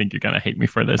 I think you're going to hate me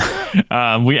for this,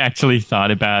 we actually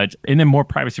thought about, in a more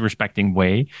privacy respecting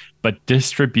way, but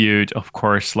distribute, of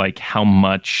course, like how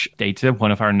much data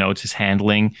one of our nodes is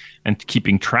handling and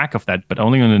keeping track of that, but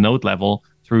only on the node level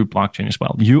through blockchain as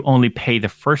well. You only pay the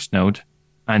first node,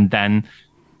 and then,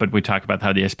 but we talk about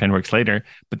how the ESPN works later,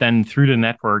 but then through the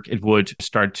network, it would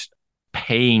start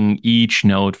paying each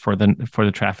node for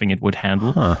the traffic it would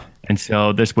handle. Huh. And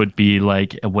so this would be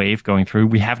like a wave going through.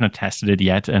 We have not tested it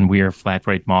yet, and we are a flat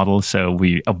rate model, so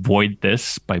we avoid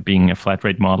this by being a flat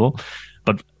rate model.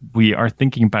 But we are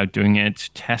thinking about doing it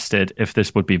to test it if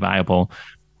this would be viable.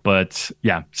 But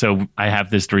yeah, so I have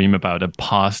this dream about a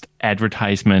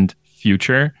post-advertisement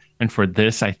future. And for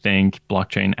this, I think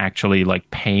blockchain actually like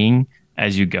paying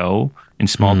as you go in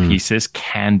small pieces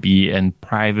can be a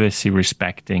privacy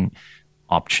respecting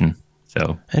option.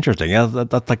 So interesting. Yeah,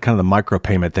 that's like kind of the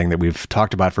micropayment thing that we've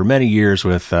talked about for many years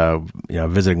with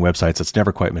visiting websites. It's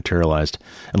never quite materialized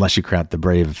unless you create the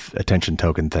Brave attention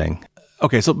token thing.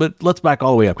 Okay, but let's back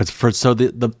all the way up, because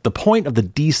the point of the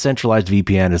decentralized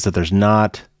VPN is that there's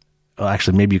not. Well,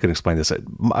 actually, maybe you can explain this.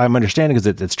 My understanding is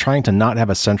that it's trying to not have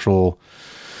a central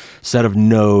set of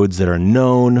nodes that are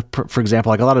known. For example,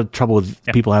 like a lot of trouble with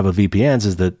people have with VPNs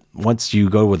is that once you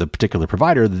go with a particular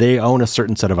provider, they own a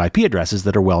certain set of IP addresses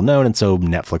that are well known, and so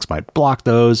Netflix might block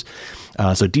those.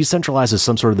 So decentralized is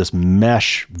some sort of this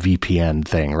mesh VPN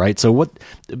thing, right? So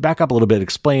back up a little bit,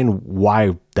 explain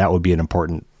why that would be an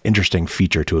interesting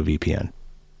feature to a VPN.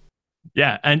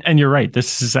 Yeah, and you're right.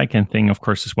 This is a second thing, of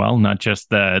course, as well. Not just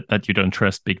that you don't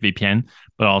trust big VPN,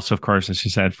 but also, of course, as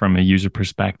you said, from a user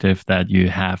perspective, that you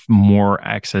have more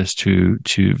access to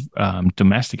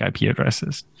domestic IP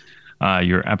addresses.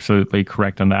 You're absolutely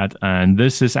correct on that. And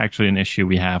this is actually an issue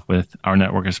we have with our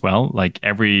network as well. Like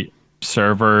every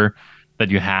server that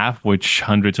you have, which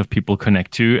hundreds of people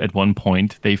connect to, at one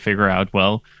point, they figure out,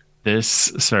 well,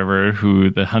 this server,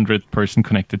 who the 100th person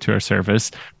connected to our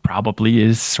service, probably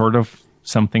is sort of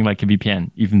something like a VPN,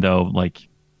 even though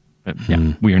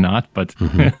we are not, but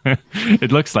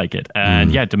it looks like it.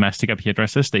 And domestic IP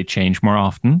addresses, they change more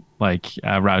often. Like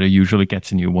a router usually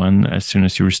gets a new one as soon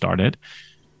as you restart it.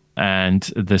 And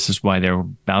this is why they're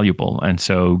valuable. And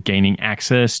so gaining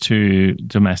access to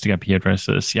domestic IP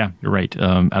addresses, you're right,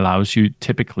 allows you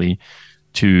typically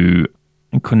to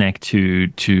connect to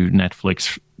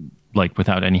Netflix like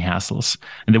without any hassles.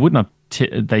 And they would not,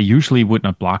 they usually would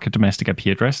not block a domestic IP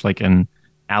address, like an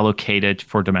allocated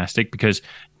for domestic, because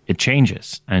it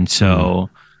changes. And so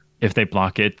if they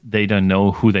block it, they don't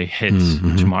know who they hit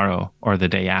tomorrow or the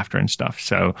day after and stuff.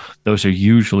 So those are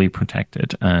usually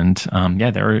protected. And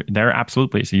yeah, there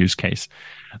absolutely is a use case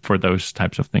for those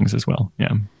types of things as well.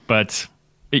 Yeah, but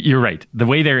you're right. The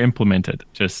way they're implemented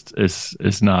just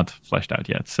is not fleshed out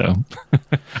yet. So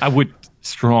I would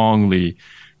strongly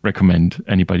recommend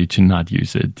anybody to not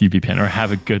use a DVPN or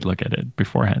have a good look at it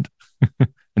beforehand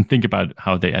and think about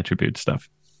how they attribute stuff.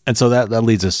 And so that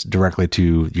leads us directly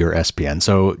to your SPN.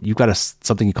 So you've got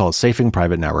something you call a safing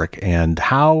private network. And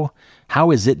how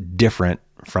is it different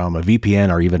from a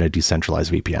VPN or even a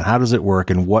decentralized VPN? How does it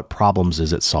work and what problems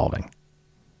is it solving?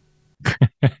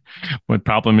 What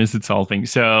problem is it solving?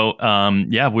 So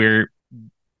yeah,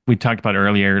 we talked about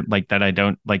earlier, like that I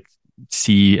don't like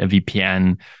see a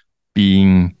VPN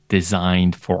being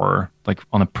designed for, like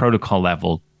on a protocol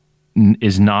level,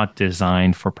 is not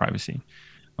designed for privacy.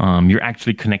 You're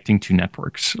actually connecting to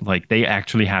networks. Like they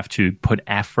actually have to put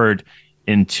effort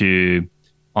into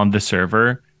on the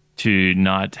server to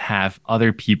not have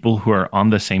other people who are on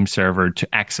the same server to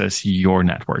access your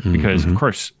network. Because of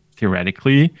course,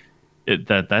 theoretically,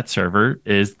 that server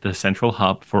is the central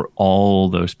hub for all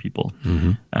those people.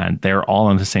 And they're all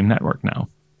on the same network now,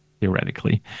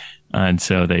 theoretically. And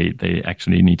so they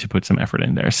actually need to put some effort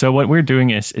in there. So what we're doing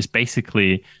is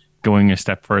basically going a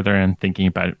step further and thinking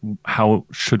about how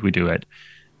should we do it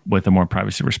with a more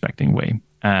privacy respecting way.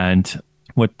 And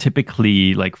what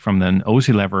typically, like from an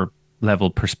OSI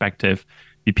level perspective,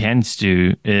 VPNs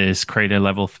do is create a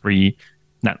level 3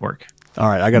 network. All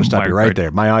right, I got to stop you right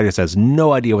there. My audience has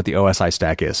no idea what the OSI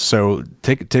stack is. So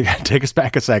take us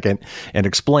back a second and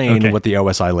explain what the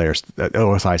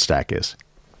OSI stack is.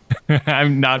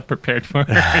 I'm not prepared for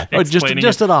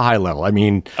just at a high level. I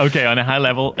mean, okay, on a high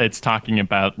level, it's talking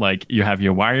about like you have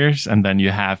your wires, and then you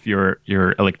have your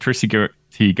electricity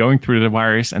going through the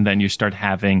wires, and then you start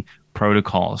having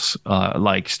protocols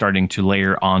like starting to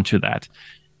layer onto that.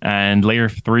 And layer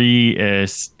 3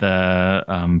 is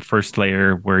the first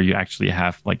layer where you actually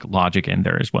have like logic in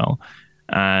there as well.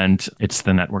 And it's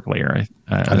the network layer,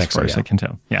 as far as I can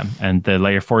tell. Yeah. And the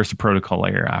layer 4 is the protocol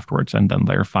layer afterwards. And then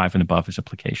layer 5 and above is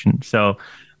application. So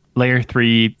layer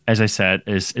 3, as I said,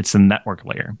 it's the network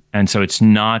layer. And so it's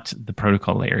not the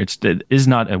protocol layer. It is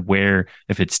not aware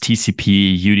if it's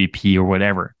TCP, UDP, or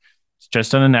whatever. It's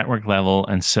just on a network level.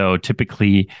 And so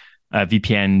typically,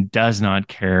 VPN does not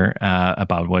care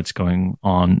about what's going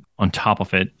on top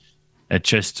of it. It's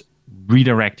just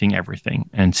redirecting everything.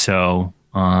 And so,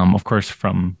 of course,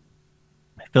 from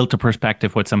a filter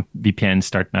perspective, what some VPNs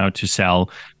start now to sell,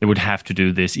 they would have to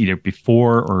do this either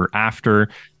before or after.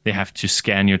 They have to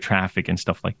scan your traffic and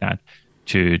stuff like that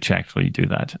to actually do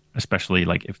that, especially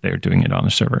like if they're doing it on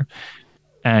a server.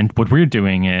 And what we're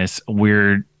doing is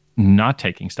we're not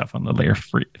taking stuff on the layer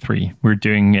 3. We're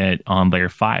doing it on layer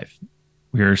 5.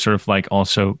 We're sort of like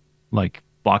also like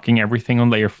blocking everything on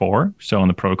layer 4, so on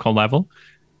the protocol level.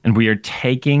 And we are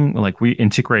taking, like we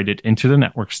integrate it into the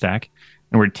network stack,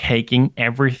 and we're taking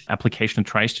every application that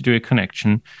tries to do a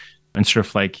connection and sort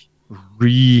of like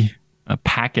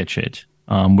package it.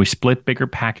 We split bigger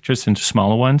packages into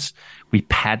smaller ones. We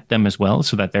pad them as well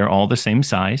so that they're all the same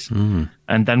size.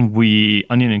 And then we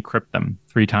onion encrypt them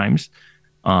 3 times.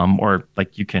 Or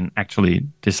like you can actually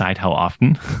decide how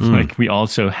often. Like we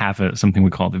also have something we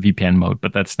call the VPN mode,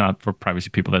 but that's not for privacy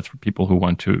people. That's for people who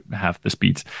want to have the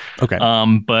speeds. Okay.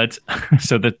 But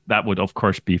so that would of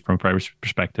course be from a privacy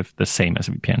perspective the same as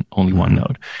a VPN, only one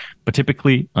node. But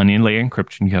typically onion layer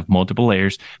encryption, you have multiple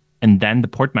layers, and then the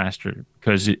port master,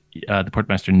 because the port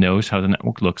master knows how the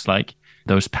network looks like,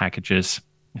 those packages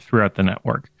throughout the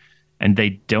network. And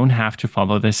they don't have to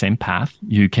follow the same path.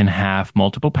 You can have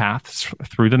multiple paths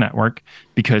through the network,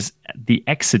 because the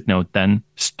exit node then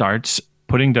starts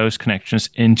putting those connections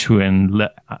into an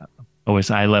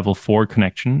OSI level 4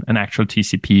 connection, an actual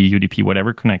TCP, UDP,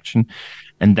 whatever connection.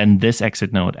 And then this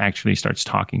exit node actually starts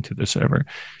talking to the server.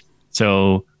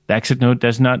 So the exit node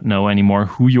does not know anymore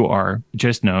who you are. It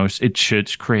just knows it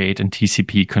should create a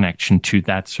TCP connection to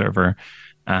that server.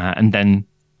 And then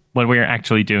what we're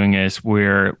actually doing is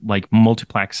we're like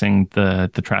multiplexing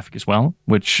the traffic as well,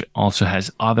 which also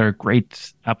has other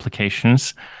great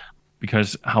applications,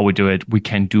 because how we do it, we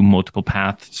can do multiple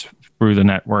paths through the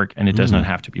network, and it does not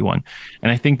have to be one.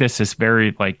 And I think this is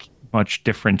very like much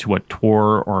different to what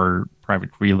Tor or Private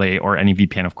Relay or any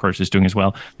VPN, of course, is doing as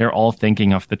well. They're all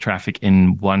thinking of the traffic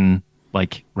in one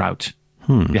like route.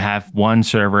 You have one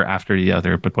server after the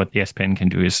other, but what the SPN can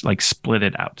do is like split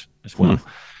it out as well.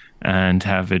 And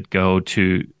have it go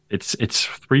to it's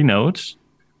 3 nodes,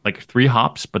 like 3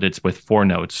 hops, but it's with 4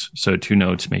 nodes. So 2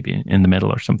 nodes maybe in the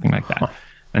middle or something like that. Huh.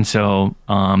 And so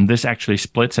this actually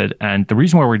splits it. And the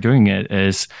reason why we're doing it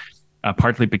is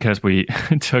partly because we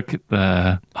took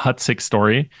the Hut6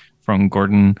 story from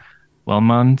Gordon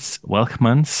Welman's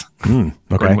Gordon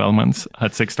Welman's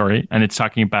Hut6 story, and it's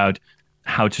talking about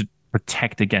how to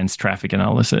protect against traffic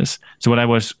analysis. So what I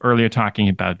was earlier talking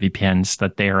about VPNs,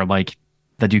 that they are like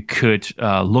that you could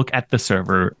look at the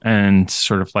server and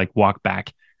sort of like walk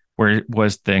back where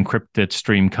was the encrypted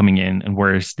stream coming in and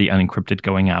where is the unencrypted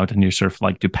going out, and you sort of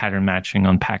like do pattern matching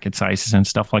on packet sizes and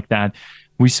stuff like that.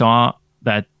 We saw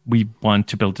that we want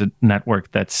to build a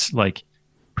network that's like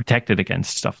protected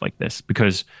against stuff like this,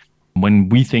 because when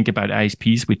we think about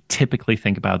ISPs, we typically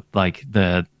think about like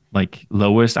the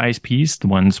lowest ISPs, the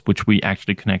ones which we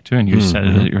actually connect to, and you said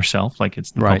it yourself, like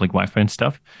it's the public Wi-Fi and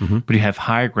stuff. But you have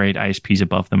higher grade ISPs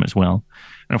above them as well.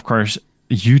 And of course,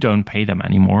 you don't pay them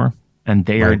anymore, and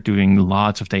they are doing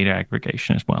lots of data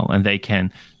aggregation as well, and they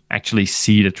can actually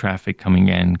see the traffic coming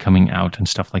in, coming out, and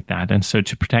stuff like that. And so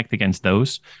to protect against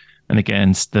those and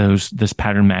against this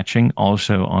pattern matching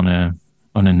also on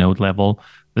a node level,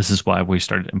 this is why we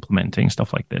started implementing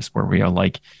stuff like this, where we are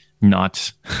like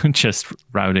not just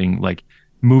routing, like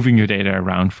moving your data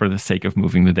around for the sake of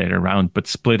moving the data around, but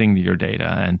splitting your data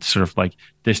and sort of like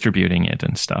distributing it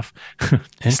and stuff.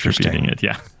 Interesting. It,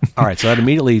 yeah. All right. So that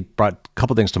immediately brought a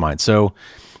couple things to mind. So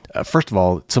first of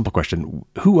all, simple question.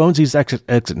 Who owns these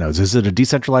exit nodes? Is it a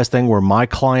decentralized thing where my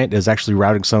client is actually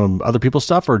routing some other people's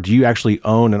stuff, or do you actually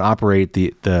own and operate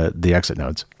the exit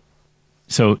nodes?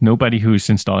 So nobody who's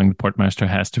installing the Portmaster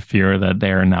has to fear that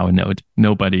they are now a node.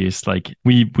 Nobody is like,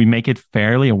 we make it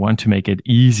fairly. I want to make it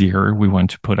easier. We want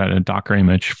to put out a Docker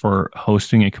image for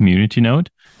hosting a community node.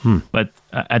 But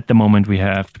at the moment, we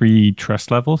have 3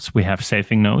 trust levels. We have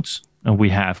safing nodes, and we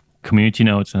have community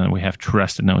nodes, and then we have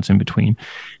trusted nodes in between.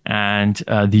 And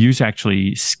the user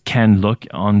actually can look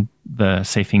on the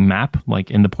safing map,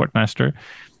 like in the Portmaster,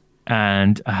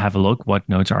 and have a look what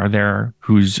nodes are there,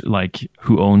 who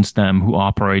owns them, who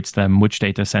operates them, which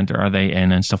data center are they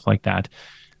in, and stuff like that.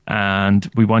 And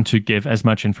we want to give as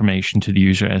much information to the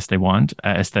user as they want,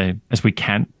 as we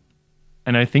can.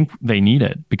 And I think they need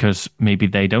it, because maybe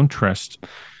they don't trust,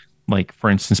 like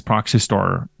for instance, Proxy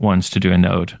Store wants to do a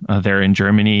node. They're in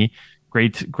Germany.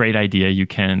 Great idea. You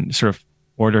can sort of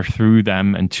order through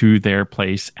them and to their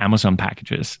place Amazon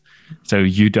packages, so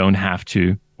you don't have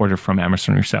to order from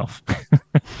Amazon yourself.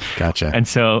 Gotcha. And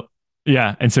so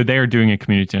they are doing a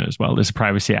community as well. There's a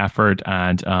privacy effort,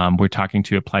 and we're talking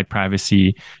to Applied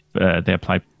Privacy, the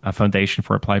Applied Foundation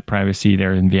for Applied Privacy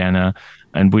there in Vienna.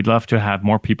 And we'd love to have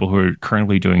more people who are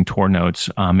currently doing Tor nodes,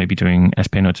 maybe doing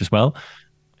SPA nodes as well.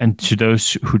 And to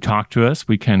those who talk to us,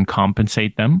 we can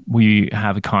compensate them. We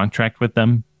have a contract with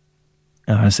them,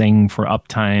 saying for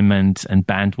uptime and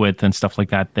bandwidth and stuff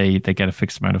like that, they get a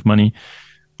fixed amount of money.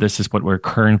 This is what we're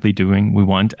currently doing. We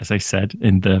want, as I said,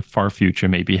 in the far future,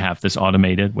 maybe have this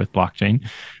automated with blockchain,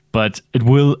 but it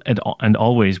will and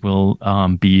always will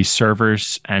be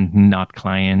servers and not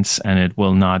clients, and it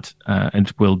will not.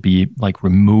 It will be like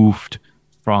removed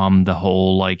from the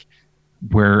whole like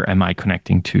where am I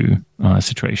connecting to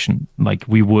situation. Like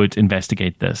we would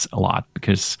investigate this a lot,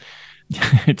 because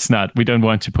it's not. We don't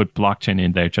want to put blockchain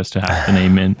in there just to have the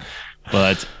name in.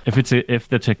 But if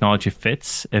the technology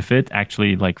fits, if it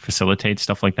actually like facilitates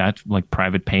stuff like that, like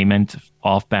private payment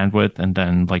off bandwidth, and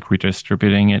then like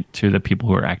redistributing it to the people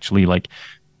who are actually like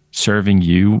serving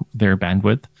you their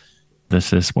bandwidth,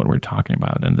 this is what we're talking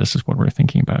about, and this is what we're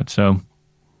thinking about. So,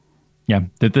 yeah,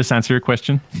 did this answer your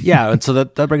question? Yeah, and so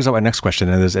that brings up my next question,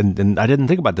 and I didn't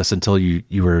think about this until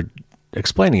you were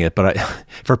explaining it, but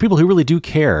for people who really do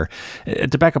care,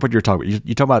 to back up what you're talking about,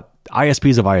 you talk about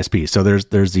ISPs of ISPs. So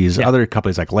there's these other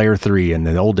companies like Layer 3, and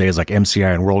in the old days like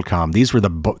MCI and WorldCom. These were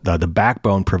the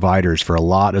backbone providers for a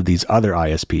lot of these other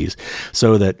ISPs,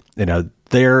 so that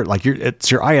they're like it's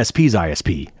your ISP's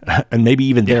ISP, and maybe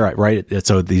even there, right?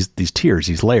 So these tiers,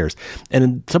 these layers, and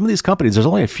in some of these companies, there's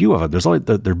only a few of them.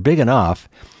 They're big enough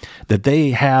that they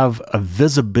have a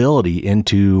visibility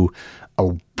into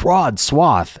a broad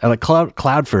swath, and like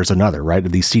Cloudflare is another, right?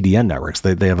 These CDN networks,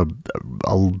 they have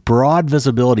a broad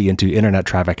visibility into internet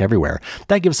traffic everywhere.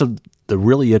 That gives them the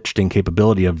really interesting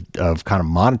capability of kind of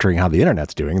monitoring how the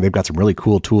internet's doing. They've got some really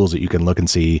cool tools that you can look and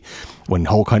see when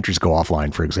whole countries go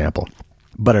offline, for example.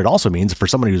 But it also means for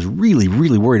somebody who's really,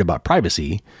 really worried about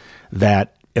privacy,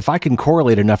 that if I can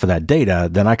correlate enough of that data,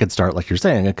 then I could start, like you're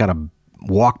saying, and kind of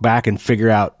walk back and figure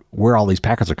out where all these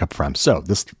packets are coming from. So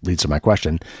this leads to my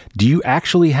question. Do you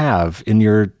actually have in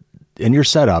your in your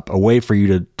setup a way for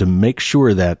you to make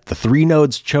sure that the 3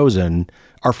 nodes chosen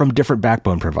are from different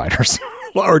backbone providers?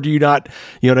 Or do you not,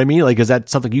 you know what I mean? Like, is that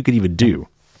something you could even do?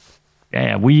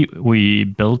 Yeah, we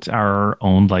built our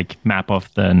own like map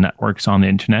of the networks on the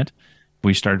internet.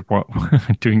 We started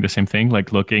doing the same thing,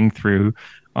 like looking through,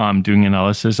 doing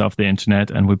analysis of the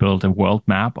internet, and we built a world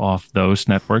map of those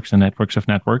networks and networks of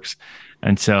networks.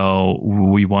 And so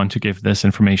we want to give this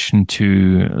information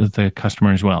to the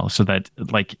customer as well, so that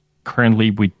like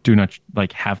currently we do not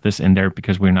like have this in there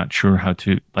because we're not sure how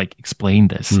to like explain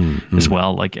this as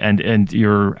well. Like, and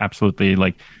you're absolutely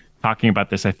like talking about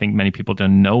this. I think many people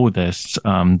don't know this,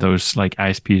 those like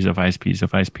ISPs of ISPs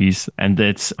of ISPs. And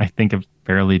it's, I think, a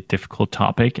fairly difficult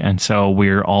topic. And so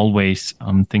we're always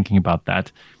thinking about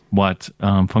that, what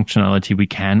functionality we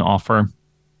can offer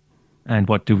and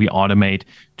what do we automate,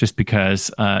 just because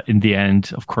in the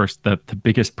end, of course, the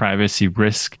biggest privacy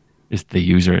risk is the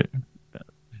user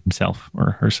himself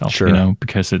or herself, Sure. you know,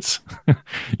 because it's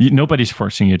nobody's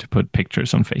forcing you to put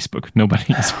pictures on Facebook.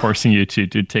 Nobody is forcing you to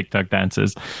do TikTok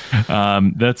dances.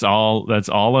 That's all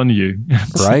on you.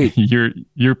 Right.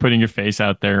 You're putting your face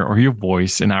out there, or your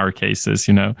voice in our cases,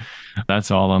 you know, that's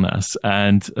all on us.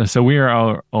 And so we are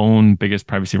our own biggest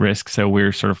privacy risk. So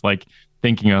we're sort of like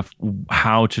thinking of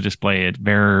how to display it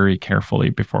very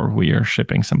carefully before we are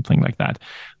shipping something like that.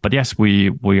 But yes, we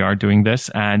are doing this.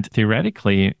 And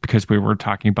theoretically, because we were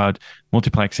talking about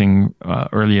multiplexing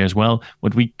earlier as well,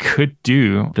 what we could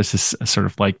do, this is sort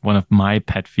of like one of my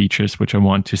pet features, which I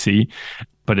want to see,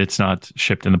 but it's not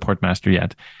shipped in the Portmaster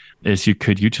yet, is you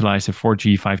could utilize a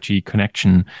 4G, 5G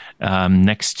connection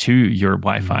next to your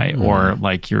Wi-Fi or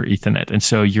like your Ethernet. And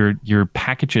so your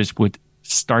packages would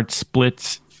start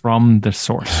split from the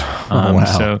source. Wow.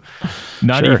 So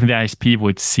not Sure. even the ISP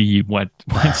would see what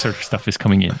sort of stuff is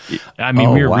coming in. I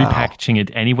mean, we're repackaging it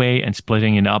anyway and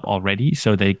splitting it up already,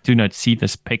 so they do not see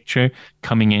this picture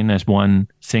coming in as one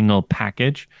single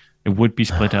package. It would be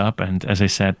split up and, as I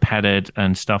said, padded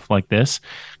and stuff like this.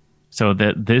 So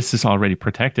that this is already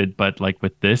protected, but like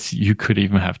with this, you could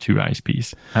even have 2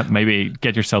 ISPs. Maybe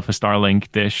get yourself a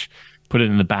Starlink dish, put it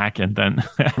in the back, and then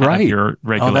have your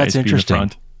regular that's ISP interesting. in the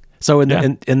front. So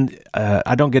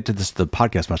I don't get to the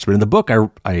podcast much, but in the book,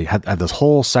 I have this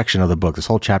whole section of the book, this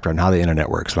whole chapter on how the internet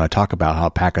works. And I talk about how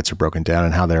packets are broken down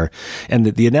and how and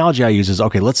the analogy I use is,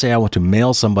 okay, let's say I want to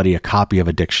mail somebody a copy of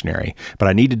a dictionary, but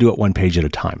I need to do it 1 page at a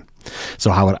time.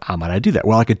 So how might I do that?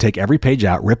 Well, I could take every page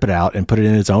out, rip it out, and put it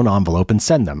in its own envelope and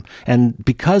send them. And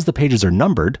because the pages are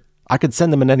numbered, I could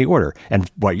send them in any order. And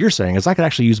what you're saying is I could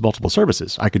actually use multiple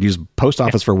services. I could use post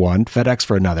office for one, FedEx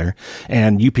for another,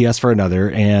 and UPS for another,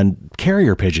 and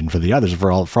carrier pigeon for the others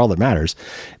for all that matters.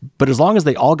 But as long as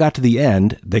they all got to the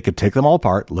end, they could take them all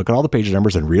apart, look at all the page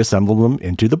numbers, and reassemble them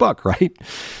into the book, right?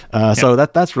 So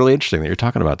that's really interesting that you're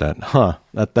talking about that. Huh?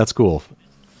 That's cool.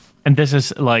 And this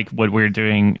is like what we're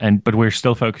doing, but we're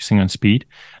still focusing on speed.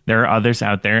 There are others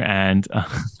out there, and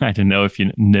I don't know if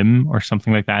you NIM or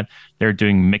something like that. They're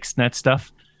doing mixed net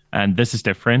stuff, and this is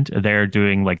different.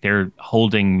 They're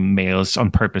holding mails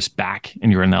on purpose back in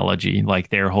your analogy.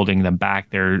 Like they're holding them back.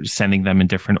 They're sending them in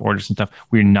different orders and stuff.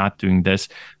 We're not doing this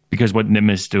because what NIM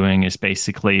is doing is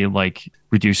basically like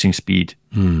reducing speed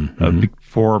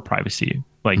for privacy.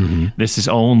 Like this is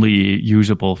only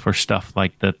usable for stuff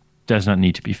like that does not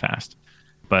need to be fast.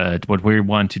 But what we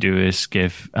want to do is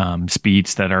give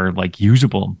speeds that are like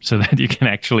usable, so that you can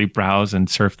actually browse and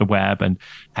surf the web and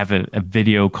have a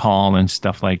video call and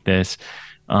stuff like this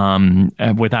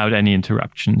without any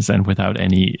interruptions and without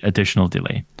any additional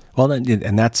delay. Well, and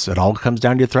it all comes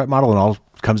down to your threat model, and all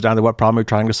comes down to what problem you're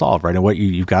trying to solve, right? And what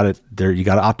you've got it there, you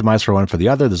got to optimize for one for the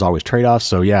other. There's always trade-offs.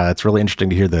 So yeah, it's really interesting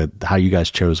to hear how you guys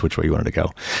chose which way you wanted to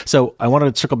go. So I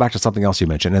wanted to circle back to something else you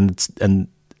mentioned, and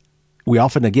we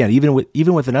often, again, even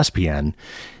with an SPN,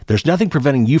 there's nothing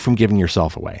preventing you from giving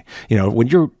yourself away. You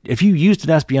know, if you used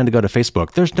an SPN to go to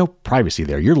Facebook, there's no privacy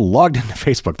there. You're logged into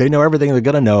Facebook. They know everything they're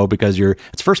going to know because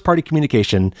it's first party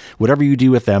communication. Whatever you do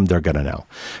with them, they're going to know,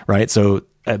 right? So,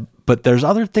 but there's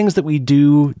other things that we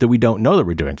do that we don't know that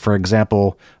we're doing. For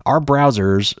example, our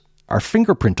browsers are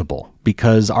fingerprintable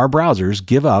because our browsers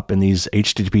give up in these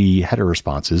HTTP header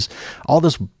responses all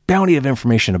this bounty of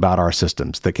information about our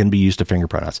systems that can be used to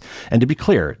fingerprint us. And to be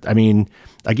clear, I mean,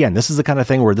 again, this is the kind of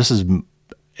thing where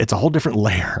it's a whole different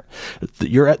layer.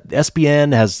 Your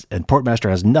SPN and Portmaster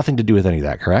has nothing to do with any of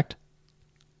that, correct?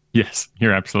 Yes,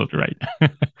 you're absolutely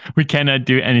right. We cannot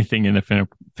do anything in the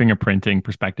fingerprinting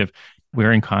perspective.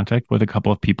 We're in contact with a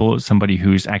couple of people, somebody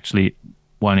who's actually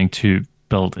wanting to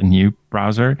build a new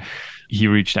browser. He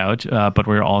reached out, but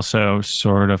we're also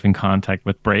sort of in contact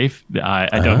with Brave.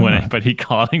 I don't want anybody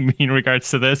calling me in regards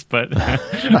to this, but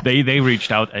they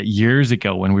reached out years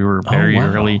ago when we were very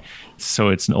early. So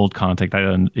it's an old contact. I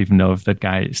don't even know if that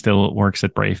guy still works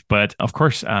at Brave, but of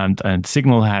course, and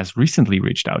Signal has recently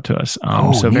reached out to us.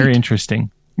 So neat. Very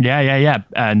interesting. Yeah.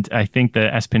 And I think the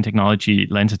SPN technology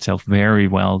lends itself very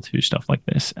well to stuff like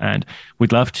this, and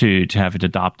we'd love to have it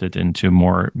adopted into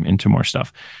more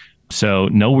stuff. So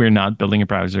no, we're not building a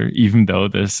browser, even though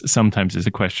this sometimes is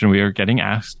a question we are getting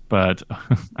asked. But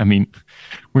I mean,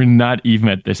 we're not even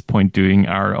at this point doing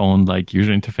our own like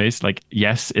user interface. Like,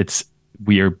 yes,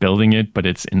 we are building it, but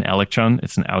it's in Electron.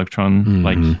 It's an Electron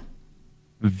like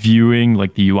viewing,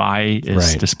 like the UI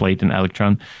is displayed in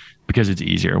Electron because it's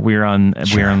easier. We're on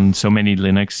so many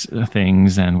Linux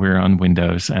things, and we're on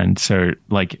Windows, and so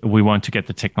like we want to get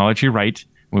the technology right.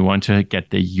 We want to get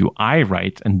the UI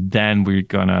right, and then we're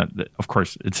gonna, of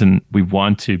course, we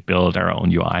want to build our own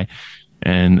UI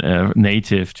and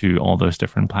native to all those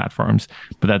different platforms.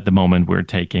 But at the moment,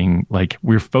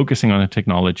 we're focusing on a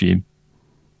technology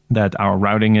that our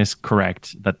routing is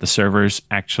correct, that the servers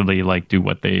actually like do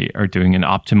what they are doing, and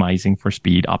optimizing for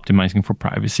speed, optimizing for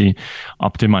privacy,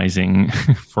 optimizing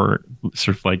for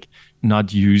sort of like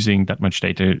not using that much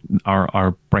data.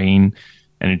 Our brain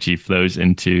energy flows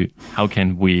into how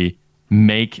can we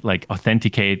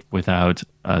authenticate without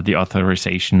the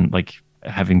authorization, like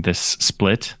having this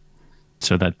split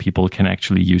so that people can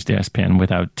actually use the SPN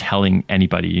without telling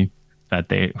anybody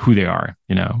who they are,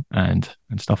 and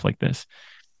stuff like this.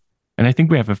 And I think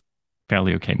we have a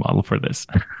fairly okay model for this.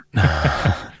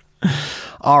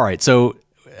 All right. So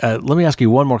let me ask you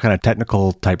one more kind of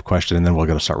technical type question, and then we're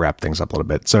going to start wrap things up a little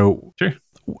bit. So sure.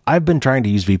 I've been trying to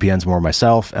use VPNs more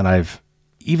myself, and I've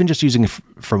even just using it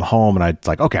from home, and I'd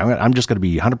like, okay, I'm just going to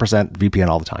be 100% VPN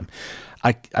all the time.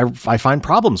 I find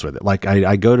problems with it. Like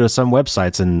I go to some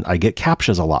websites and I get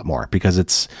CAPTCHAs a lot more because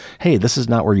it's, hey, this is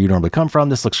not where you normally come from.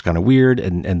 This looks kind of weird.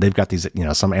 And they've got these,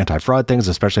 some anti-fraud things,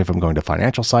 especially if I'm going to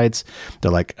financial sites. They're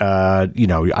like, I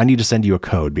need to send you a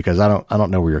code because I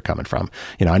don't know where you're coming from.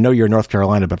 I know you're in North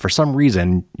Carolina, but for some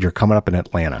reason you're coming up in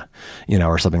Atlanta,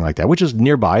 or something like that, which is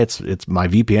nearby. It's my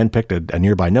VPN picked a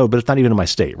nearby node, but it's not even in my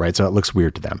state, right? So it looks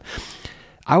weird to them.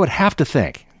 I would have to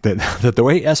think that the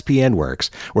way SPN works,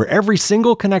 where every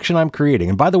single connection I'm creating,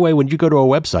 and by the way, when you go to a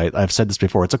website, I've said this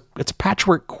before, it's a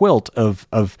patchwork quilt of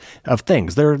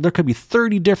things. There could be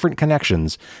 30 different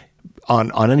connections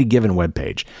on any given web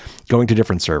page going to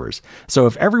different servers. So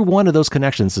if every one of those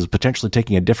connections is potentially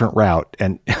taking a different route,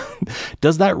 and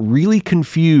does that really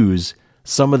confuse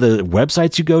some of the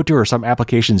websites you go to or some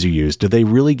applications you use? Do they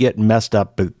really get messed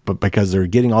up because they're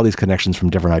getting all these connections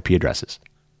from different IP addresses?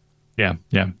 Yeah.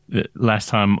 Last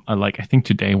time, I think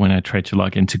today when I tried to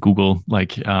log into Google,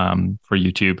 for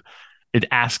YouTube, it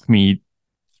asked me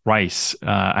thrice.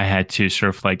 I had to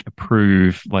sort of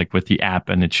approve with the app,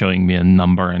 and it's showing me a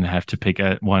number, and I have to pick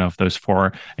one of those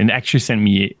four, and actually sent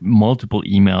me multiple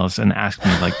emails and asked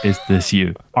me is this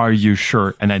you? Are you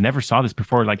sure? And I never saw this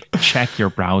before. Check your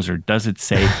browser. Does it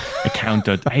say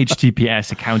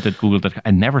account.https account.google.com? I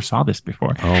never saw this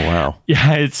before. Oh, wow.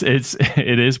 Yeah,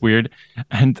 it is weird.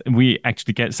 And we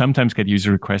actually sometimes get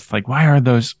user requests why are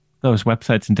those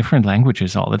websites in different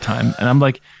languages all the time? And I'm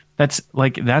like, that's the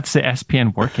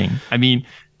SPN working. I mean,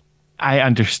 I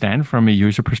understand from a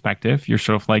user perspective. You're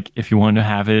sort of if you want to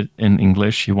have it in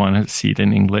English, you want to see it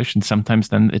in English, and sometimes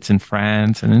then it's in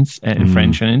France and in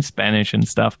French and in Spanish and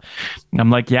stuff. And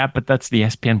I'm like, yeah, but that's the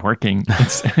SPN working.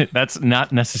 That's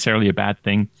not necessarily a bad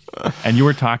thing. And you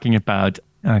were talking about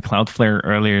Cloudflare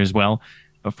earlier as well.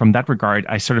 From that regard,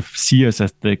 I sort of see us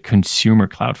as the consumer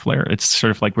Cloudflare. It's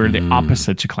sort of we're the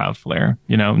opposite to Cloudflare.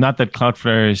 Not that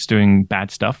Cloudflare is doing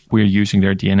bad stuff. We're using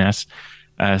their DNS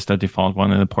as the default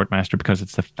one in the Portmaster because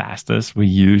it's the fastest.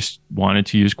 We wanted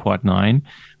to use Quad 9,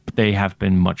 but they have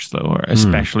been much slower,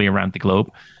 especially around the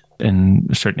globe. In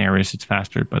certain areas, it's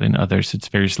faster, but in others, it's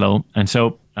very slow. And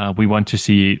so we want to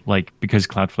see, because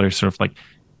Cloudflare is sort of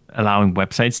allowing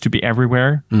websites to be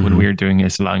everywhere. What we're doing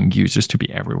is allowing users to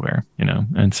be everywhere,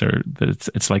 and so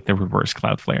it's like the reverse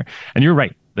Cloudflare. And you're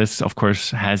right. This, of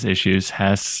course, has issues,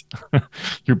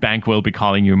 your bank will be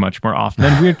calling you much more often.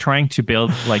 And we're trying to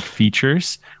build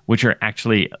features which are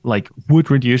actually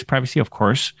would reduce privacy, of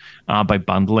course, by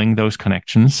bundling those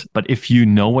connections. But if you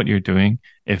know what you're doing,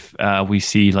 if we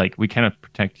see we cannot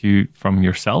protect you from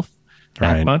yourself,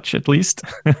 that much at least.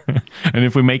 And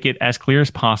if we make it as clear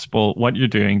as possible what you're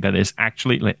doing, that is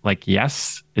actually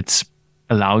yes, it's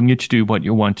allowing you to do what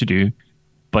you want to do,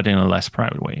 but in a less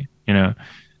private way,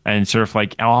 and sort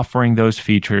of offering those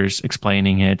features,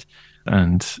 explaining it,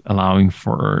 and allowing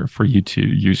for you to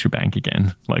use your bank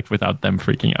again, like without them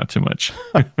freaking out too much.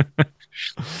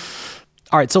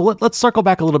 All right, so let's circle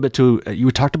back a little bit to,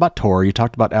 you talked about Tor, you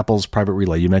talked about Apple's Private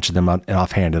Relay, you mentioned them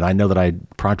offhand, and I know that I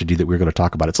prompted you that we were going to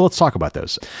talk about it. So let's talk about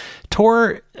those.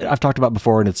 Tor, I've talked about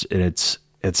before, and it's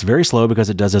very slow because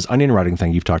it does this onion routing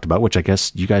thing you've talked about, which I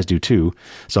guess you guys do too.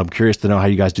 So I'm curious to know how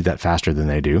you guys do that faster than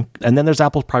they do. And then there's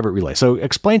Apple's Private Relay. So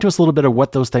explain to us a little bit of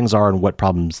what those things are and what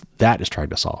problems that is trying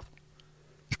to solve.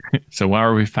 So why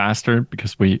are we faster?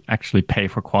 Because we actually pay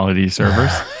for quality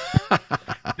servers.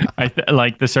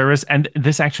 Like the service, and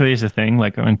this actually is a thing.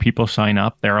 Like when people sign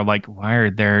up, they're like, "Why are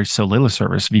there so little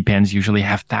servers?" VPNs usually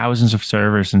have thousands of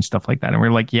servers and stuff like that, and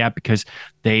we're like, "Yeah, because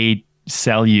they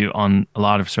sell you on a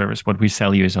lot of servers. What we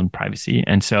sell you is on privacy,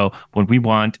 and so what we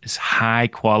want is high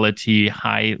quality,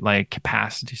 high like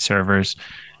capacity servers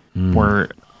where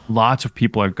lots of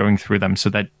people are going through them, so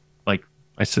that."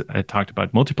 I talked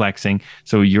about multiplexing.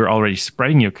 So you're already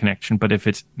spreading your connection, but if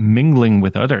it's mingling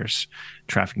with others,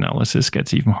 traffic analysis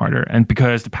gets even harder. And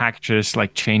because the packages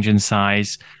like change in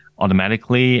size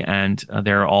automatically and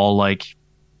they're all like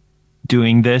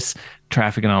doing this,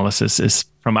 traffic analysis is,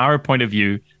 from our point of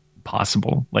view,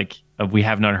 possible. Like we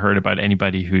have not heard about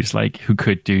anybody who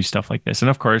could do stuff like this. And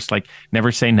of course, like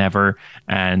never say never.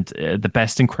 And the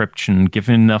best encryption,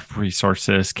 given enough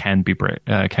resources, can be broken.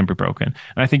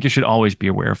 And I think you should always be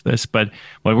aware of this. But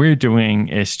what we're doing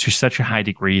is to such a high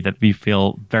degree that we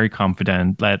feel very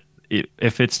confident that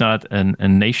if it's not a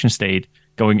nation state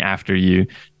going after you,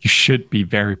 you should be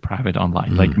very private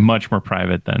online, like much more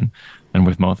private than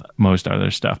with most other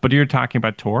stuff. But you're talking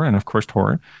about Tor, and of course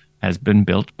Tor has been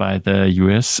built by the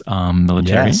U.S.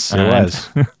 Military. Yes, it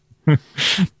was.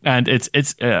 And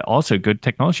it's also good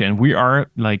technology. And we are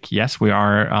like, yes, we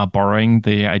are borrowing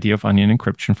the idea of onion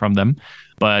encryption from them.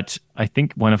 But I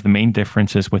think one of the main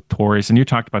differences with Tor is, and you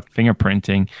talked about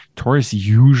fingerprinting, Tor is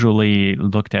usually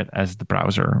looked at as the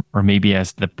browser or maybe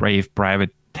as the Brave private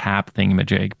tab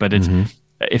thingamajig. But it's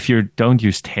if you don't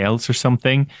use Tails or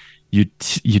something, you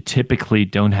typically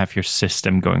don't have your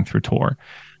system going through Tor.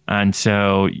 And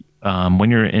so when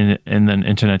you're in an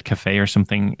internet cafe or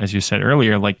something, as you said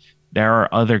earlier, like there are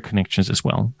other connections as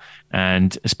well.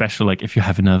 And especially like if you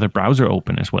have another browser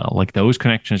open as well, like those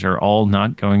connections are all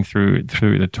not going through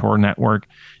the Tor network.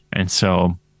 And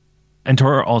so, and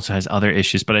Tor also has other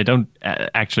issues, but I don't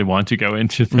actually want to go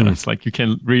into those. Like you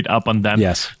can read up on them.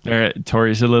 Yes. Tor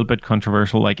is a little bit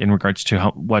controversial, like in regards to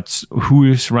who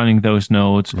is running those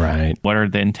nodes, right? What are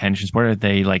the intentions? What are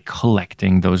they like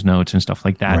collecting those nodes and stuff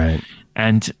like that? Right.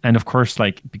 And of course,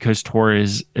 like because Tor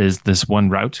is this one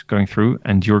route going through,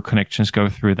 and your connections go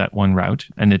through that one route,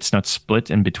 and it's not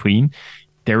split in between.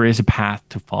 There is a path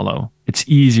to follow. It's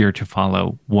easier to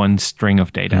follow one string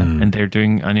of data, and they're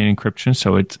doing onion encryption,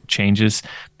 so it changes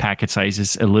packet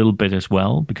sizes a little bit as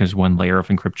well because one layer of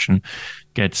encryption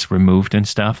gets removed and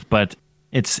stuff. But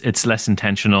it's less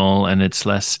intentional, and it's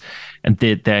less, and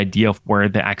the idea of where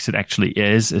the exit actually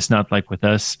is not like with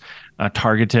us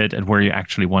targeted at where you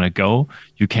actually want to go.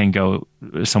 You can go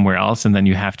somewhere else, and then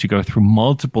you have to go through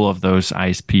multiple of those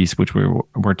ISPs, which we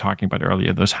were talking about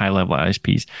earlier, those high level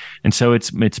ISPs. And so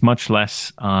it's much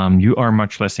less, you are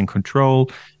much less in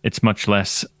control. It's much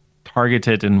less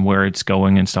targeted in where it's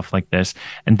going and stuff like this.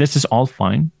 And this is all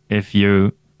fine if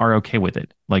you are okay with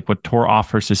it. Like what Tor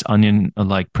offers is Onion,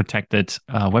 like protected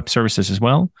web services as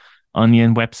well.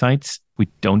 Onion websites, we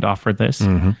don't offer this.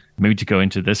 Maybe to go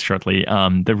into this shortly.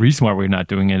 The reason why we're not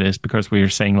doing it is because we are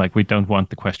saying like we don't want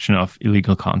the question of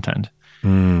illegal content.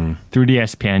 Through the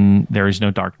SPN, there is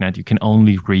no darknet. You can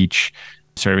only reach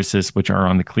services which are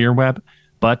on the clear web,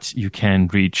 but you can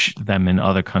reach them in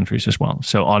other countries as well.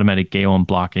 So automatic GEO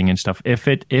blocking and stuff. If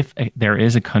there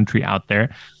is a country out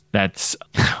there that's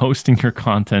hosting your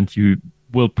content, you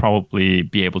will probably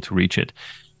be able to reach it.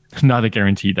 Not a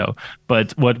guarantee though.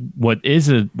 But what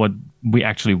we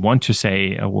actually want to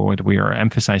say, or what we are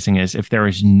emphasizing is, if there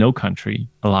is no country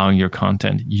allowing your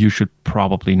content, you should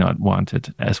probably not want it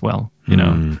as well. You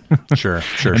know. Sure.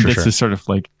 This is sort of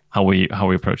like how we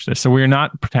approach this. So we're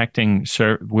not protecting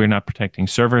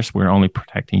servers. We're only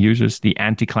protecting users. The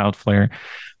anti-Cloudflare,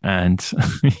 and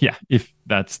yeah, if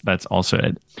that's also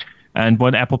it. And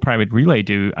what Apple Private Relay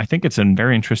do, I think it's a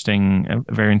very interesting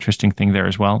thing there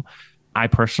as well. I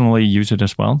personally use it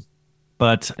as well.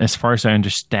 But as far as I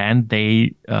understand,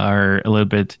 they are a little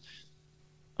bit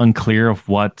unclear of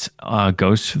what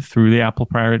goes through the Apple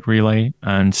Private Relay.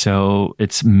 And so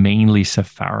it's mainly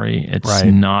Safari. It's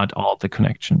not all the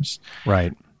connections.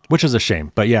 Right. which is a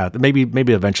shame. But yeah, maybe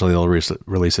eventually they'll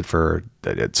release it for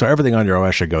so everything on your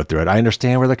OS should go through it. I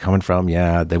understand where they're coming from.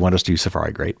 Yeah, they want us to use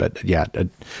Safari, great, but yeah, to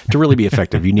really be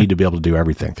effective, you need to be able to do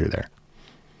everything through there.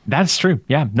 That's true.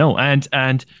 Yeah, no,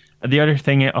 and the other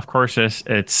thing, of course, is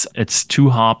it's 2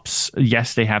 hops.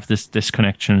 Yes, they have this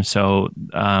disconnection. So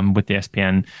with the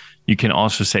SPN, you can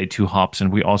also say 2 hops,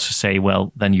 and we also say,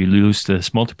 well, then you lose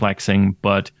this multiplexing,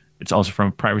 but it's also from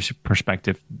a privacy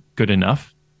perspective good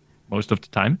enough most of the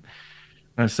time.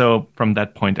 And so from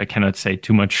that point, I cannot say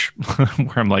too much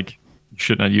where I'm like, you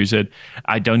should not use it.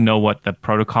 I don't know what the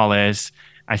protocol is.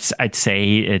 I'd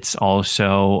say it's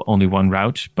also only 1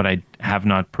 route, but I have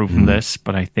not proven this,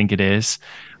 but I think it is.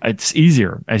 It's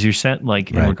easier, as you said,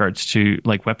 like in regards to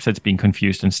like websites being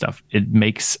confused and stuff. It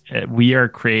makes, we are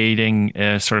creating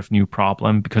a sort of new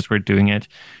problem because we're doing it,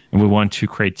 and we want to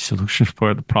create solutions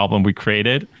for the problem we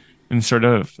created in sort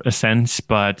of a sense.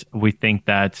 But we think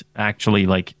that actually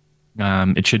like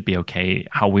it should be okay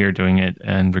how we are doing it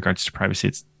in regards to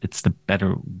privacy. It's the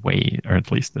better way, or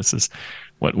at least this is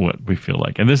what we feel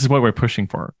like. And this is what we're pushing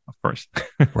for, of course.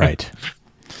 Right.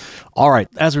 All right.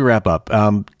 As we wrap up,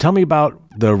 tell me about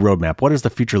the roadmap. What does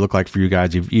the future look like for you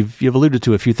guys? You've alluded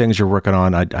to a few things you're working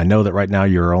on. I know that right now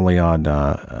you're only on,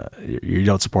 you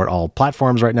don't support all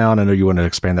platforms right now, and I know you want to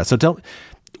expand that. So tell me,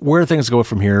 where things go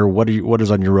from here? What is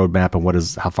on your roadmap,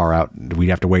 and how far out do we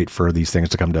have to wait for these things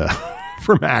to come to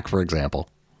for Mac, for example?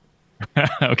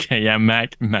 Okay. Yeah.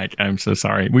 Mac. I'm so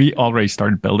sorry. We already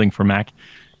started building for Mac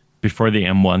before the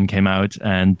M1 came out.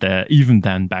 And even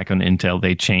then, back on Intel,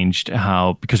 they changed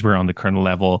how, because we're on the kernel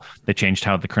level, they changed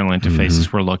how the kernel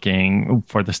interfaces were looking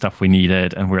for the stuff we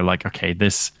needed. And we're like, okay,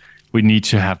 we need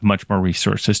to have much more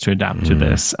resources to adapt to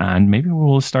this. And maybe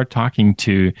we'll start talking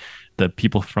to the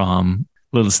people from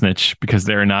Little Snitch, because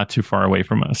they're not too far away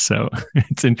from us. So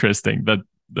it's interesting that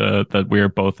we're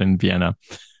both in Vienna.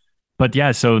 But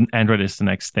yeah, so Android is the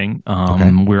next thing.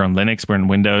 We're on Linux, we're on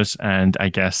Windows, and I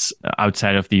guess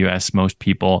outside of the US, most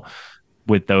people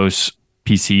with those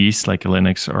PCs, like a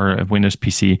Linux or a Windows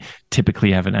PC,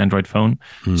 typically have an Android phone.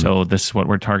 So this is what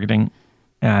we're targeting,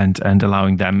 and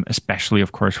allowing them, especially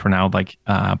of course for now, like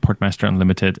Portmaster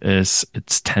Unlimited it's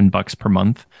 $10 per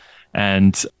month,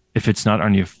 and if it's not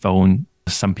on your phone,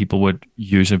 some people would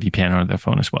use a VPN on their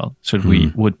phone as well. So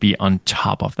we would be on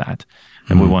top of that,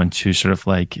 and we want to sort of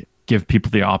like give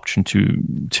people the option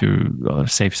to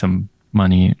save some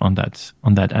money on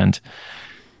that end.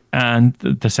 And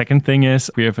the second thing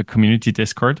is we have a community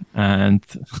Discord, and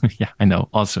yeah, I know,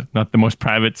 also not the most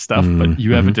private stuff, but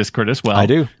you have a Discord as well. I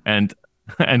do.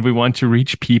 And we want to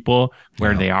reach people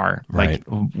where they are. Right.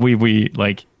 Like we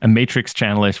like a Matrix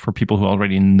channel is for people who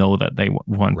already know that they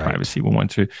want privacy. We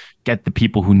want to get the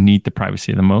people who need the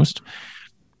privacy the most.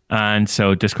 And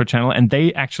so Discord channel, and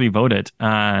they actually voted,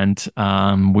 and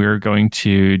we're going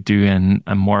to do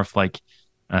a more of like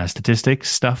statistics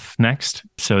stuff next,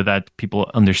 so that people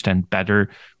understand better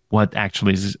what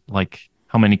actually is like,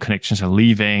 how many connections are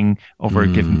leaving over a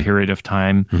given period of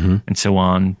time, and so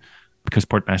on. Because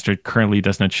Portmaster currently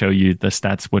does not show you the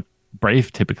stats what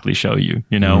Brave typically show you,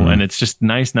 and it's just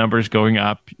nice numbers going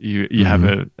up. You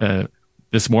have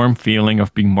this warm feeling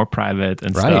of being more private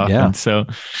and stuff. Yeah. And so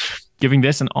giving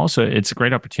this, and also it's a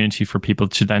great opportunity for people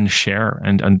to then share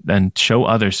and show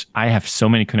others. I have so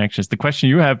many connections. The question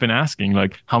you have been asking,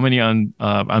 like how many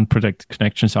unprotected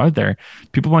connections are there?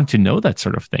 People want to know that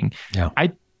sort of thing. Yeah.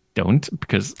 I don't,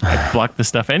 because I block the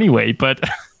stuff anyway, but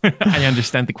I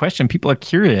understand the question. People are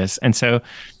curious. And so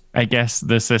I guess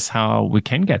this is how we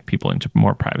can get people into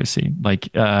more privacy, like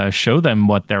show them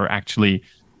what they're actually,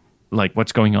 like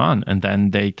what's going on, and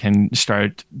then they can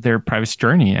start their privacy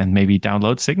journey and maybe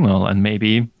download Signal, and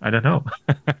maybe, I don't know,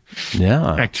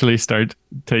 actually start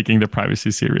taking the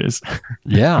privacy serious.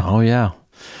 Yeah. Oh yeah.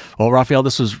 Well, Raphael,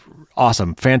 this was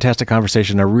awesome. Fantastic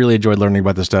conversation. I really enjoyed learning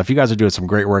about this stuff. You guys are doing some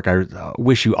great work. I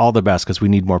wish you all the best, because we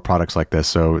need more products like this.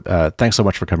 So thanks so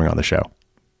much for coming on the show.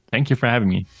 Thank you for having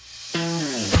me.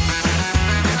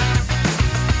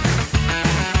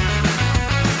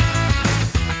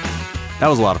 That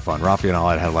was a lot of fun. Raphael and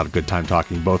I had a lot of good time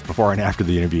talking, both before and after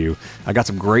the interview. I got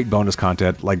some great bonus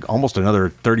content, like almost another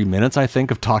 30 minutes, I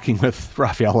think, of talking with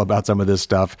Raphael about some of this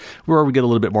stuff, where we get a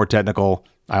little bit more technical.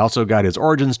 I also got his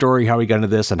origin story, how he got into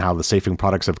this, and how the Safing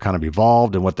products have kind of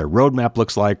evolved and what their roadmap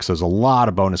looks like. So there's a lot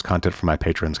of bonus content for my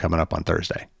patrons coming up on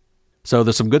Thursday. So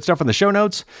there's some good stuff in the show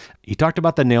notes. He talked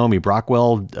about the Naomi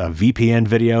Brockwell VPN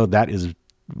video. That is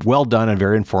well done and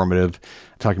very informative,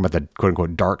 talking about the quote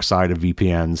unquote dark side of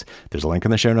VPNs. There's a link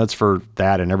in the show notes for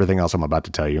that and everything else I'm about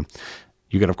to tell you.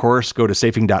 You can, of course, go to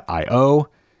safing.io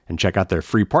And check out their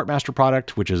free Portmaster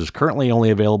product, which is currently only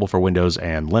available for Windows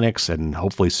and Linux, and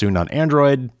hopefully soon on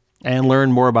Android. And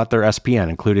learn more about their SPN,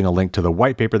 including a link to the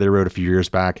white paper they wrote a few years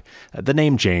back. The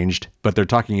name changed, but they're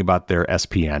talking about their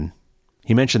SPN.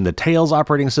 He mentioned the Tails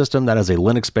operating system. That is a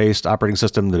Linux-based operating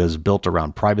system that is built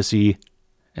around privacy.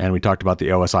 And we talked about the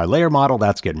OSI layer model.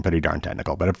 That's getting pretty darn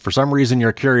technical. But if for some reason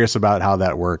you're curious about how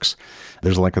that works,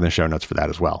 there's a link in the show notes for that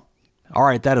as well. All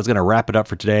right, that is going to wrap it up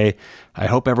for today. I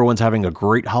hope everyone's having a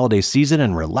great holiday season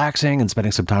and relaxing and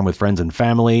spending some time with friends and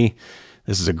family.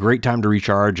 This is a great time to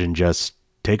recharge and just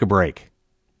take a break.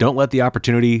 Don't let the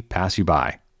opportunity pass you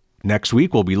by. Next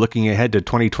week, we'll be looking ahead to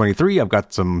 2023. I've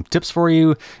got some tips for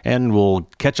you, and we'll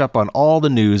catch up on all the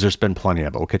news. There's been plenty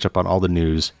of it. We'll catch up on all the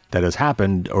news that has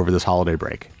happened over this holiday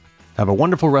break. Have a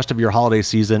wonderful rest of your holiday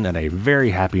season and a very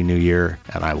happy new year,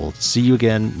 and I will see you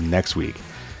again next week.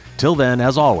 Till then,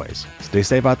 as always, stay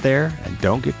safe out there and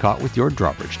don't get caught with your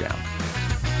drawbridge down.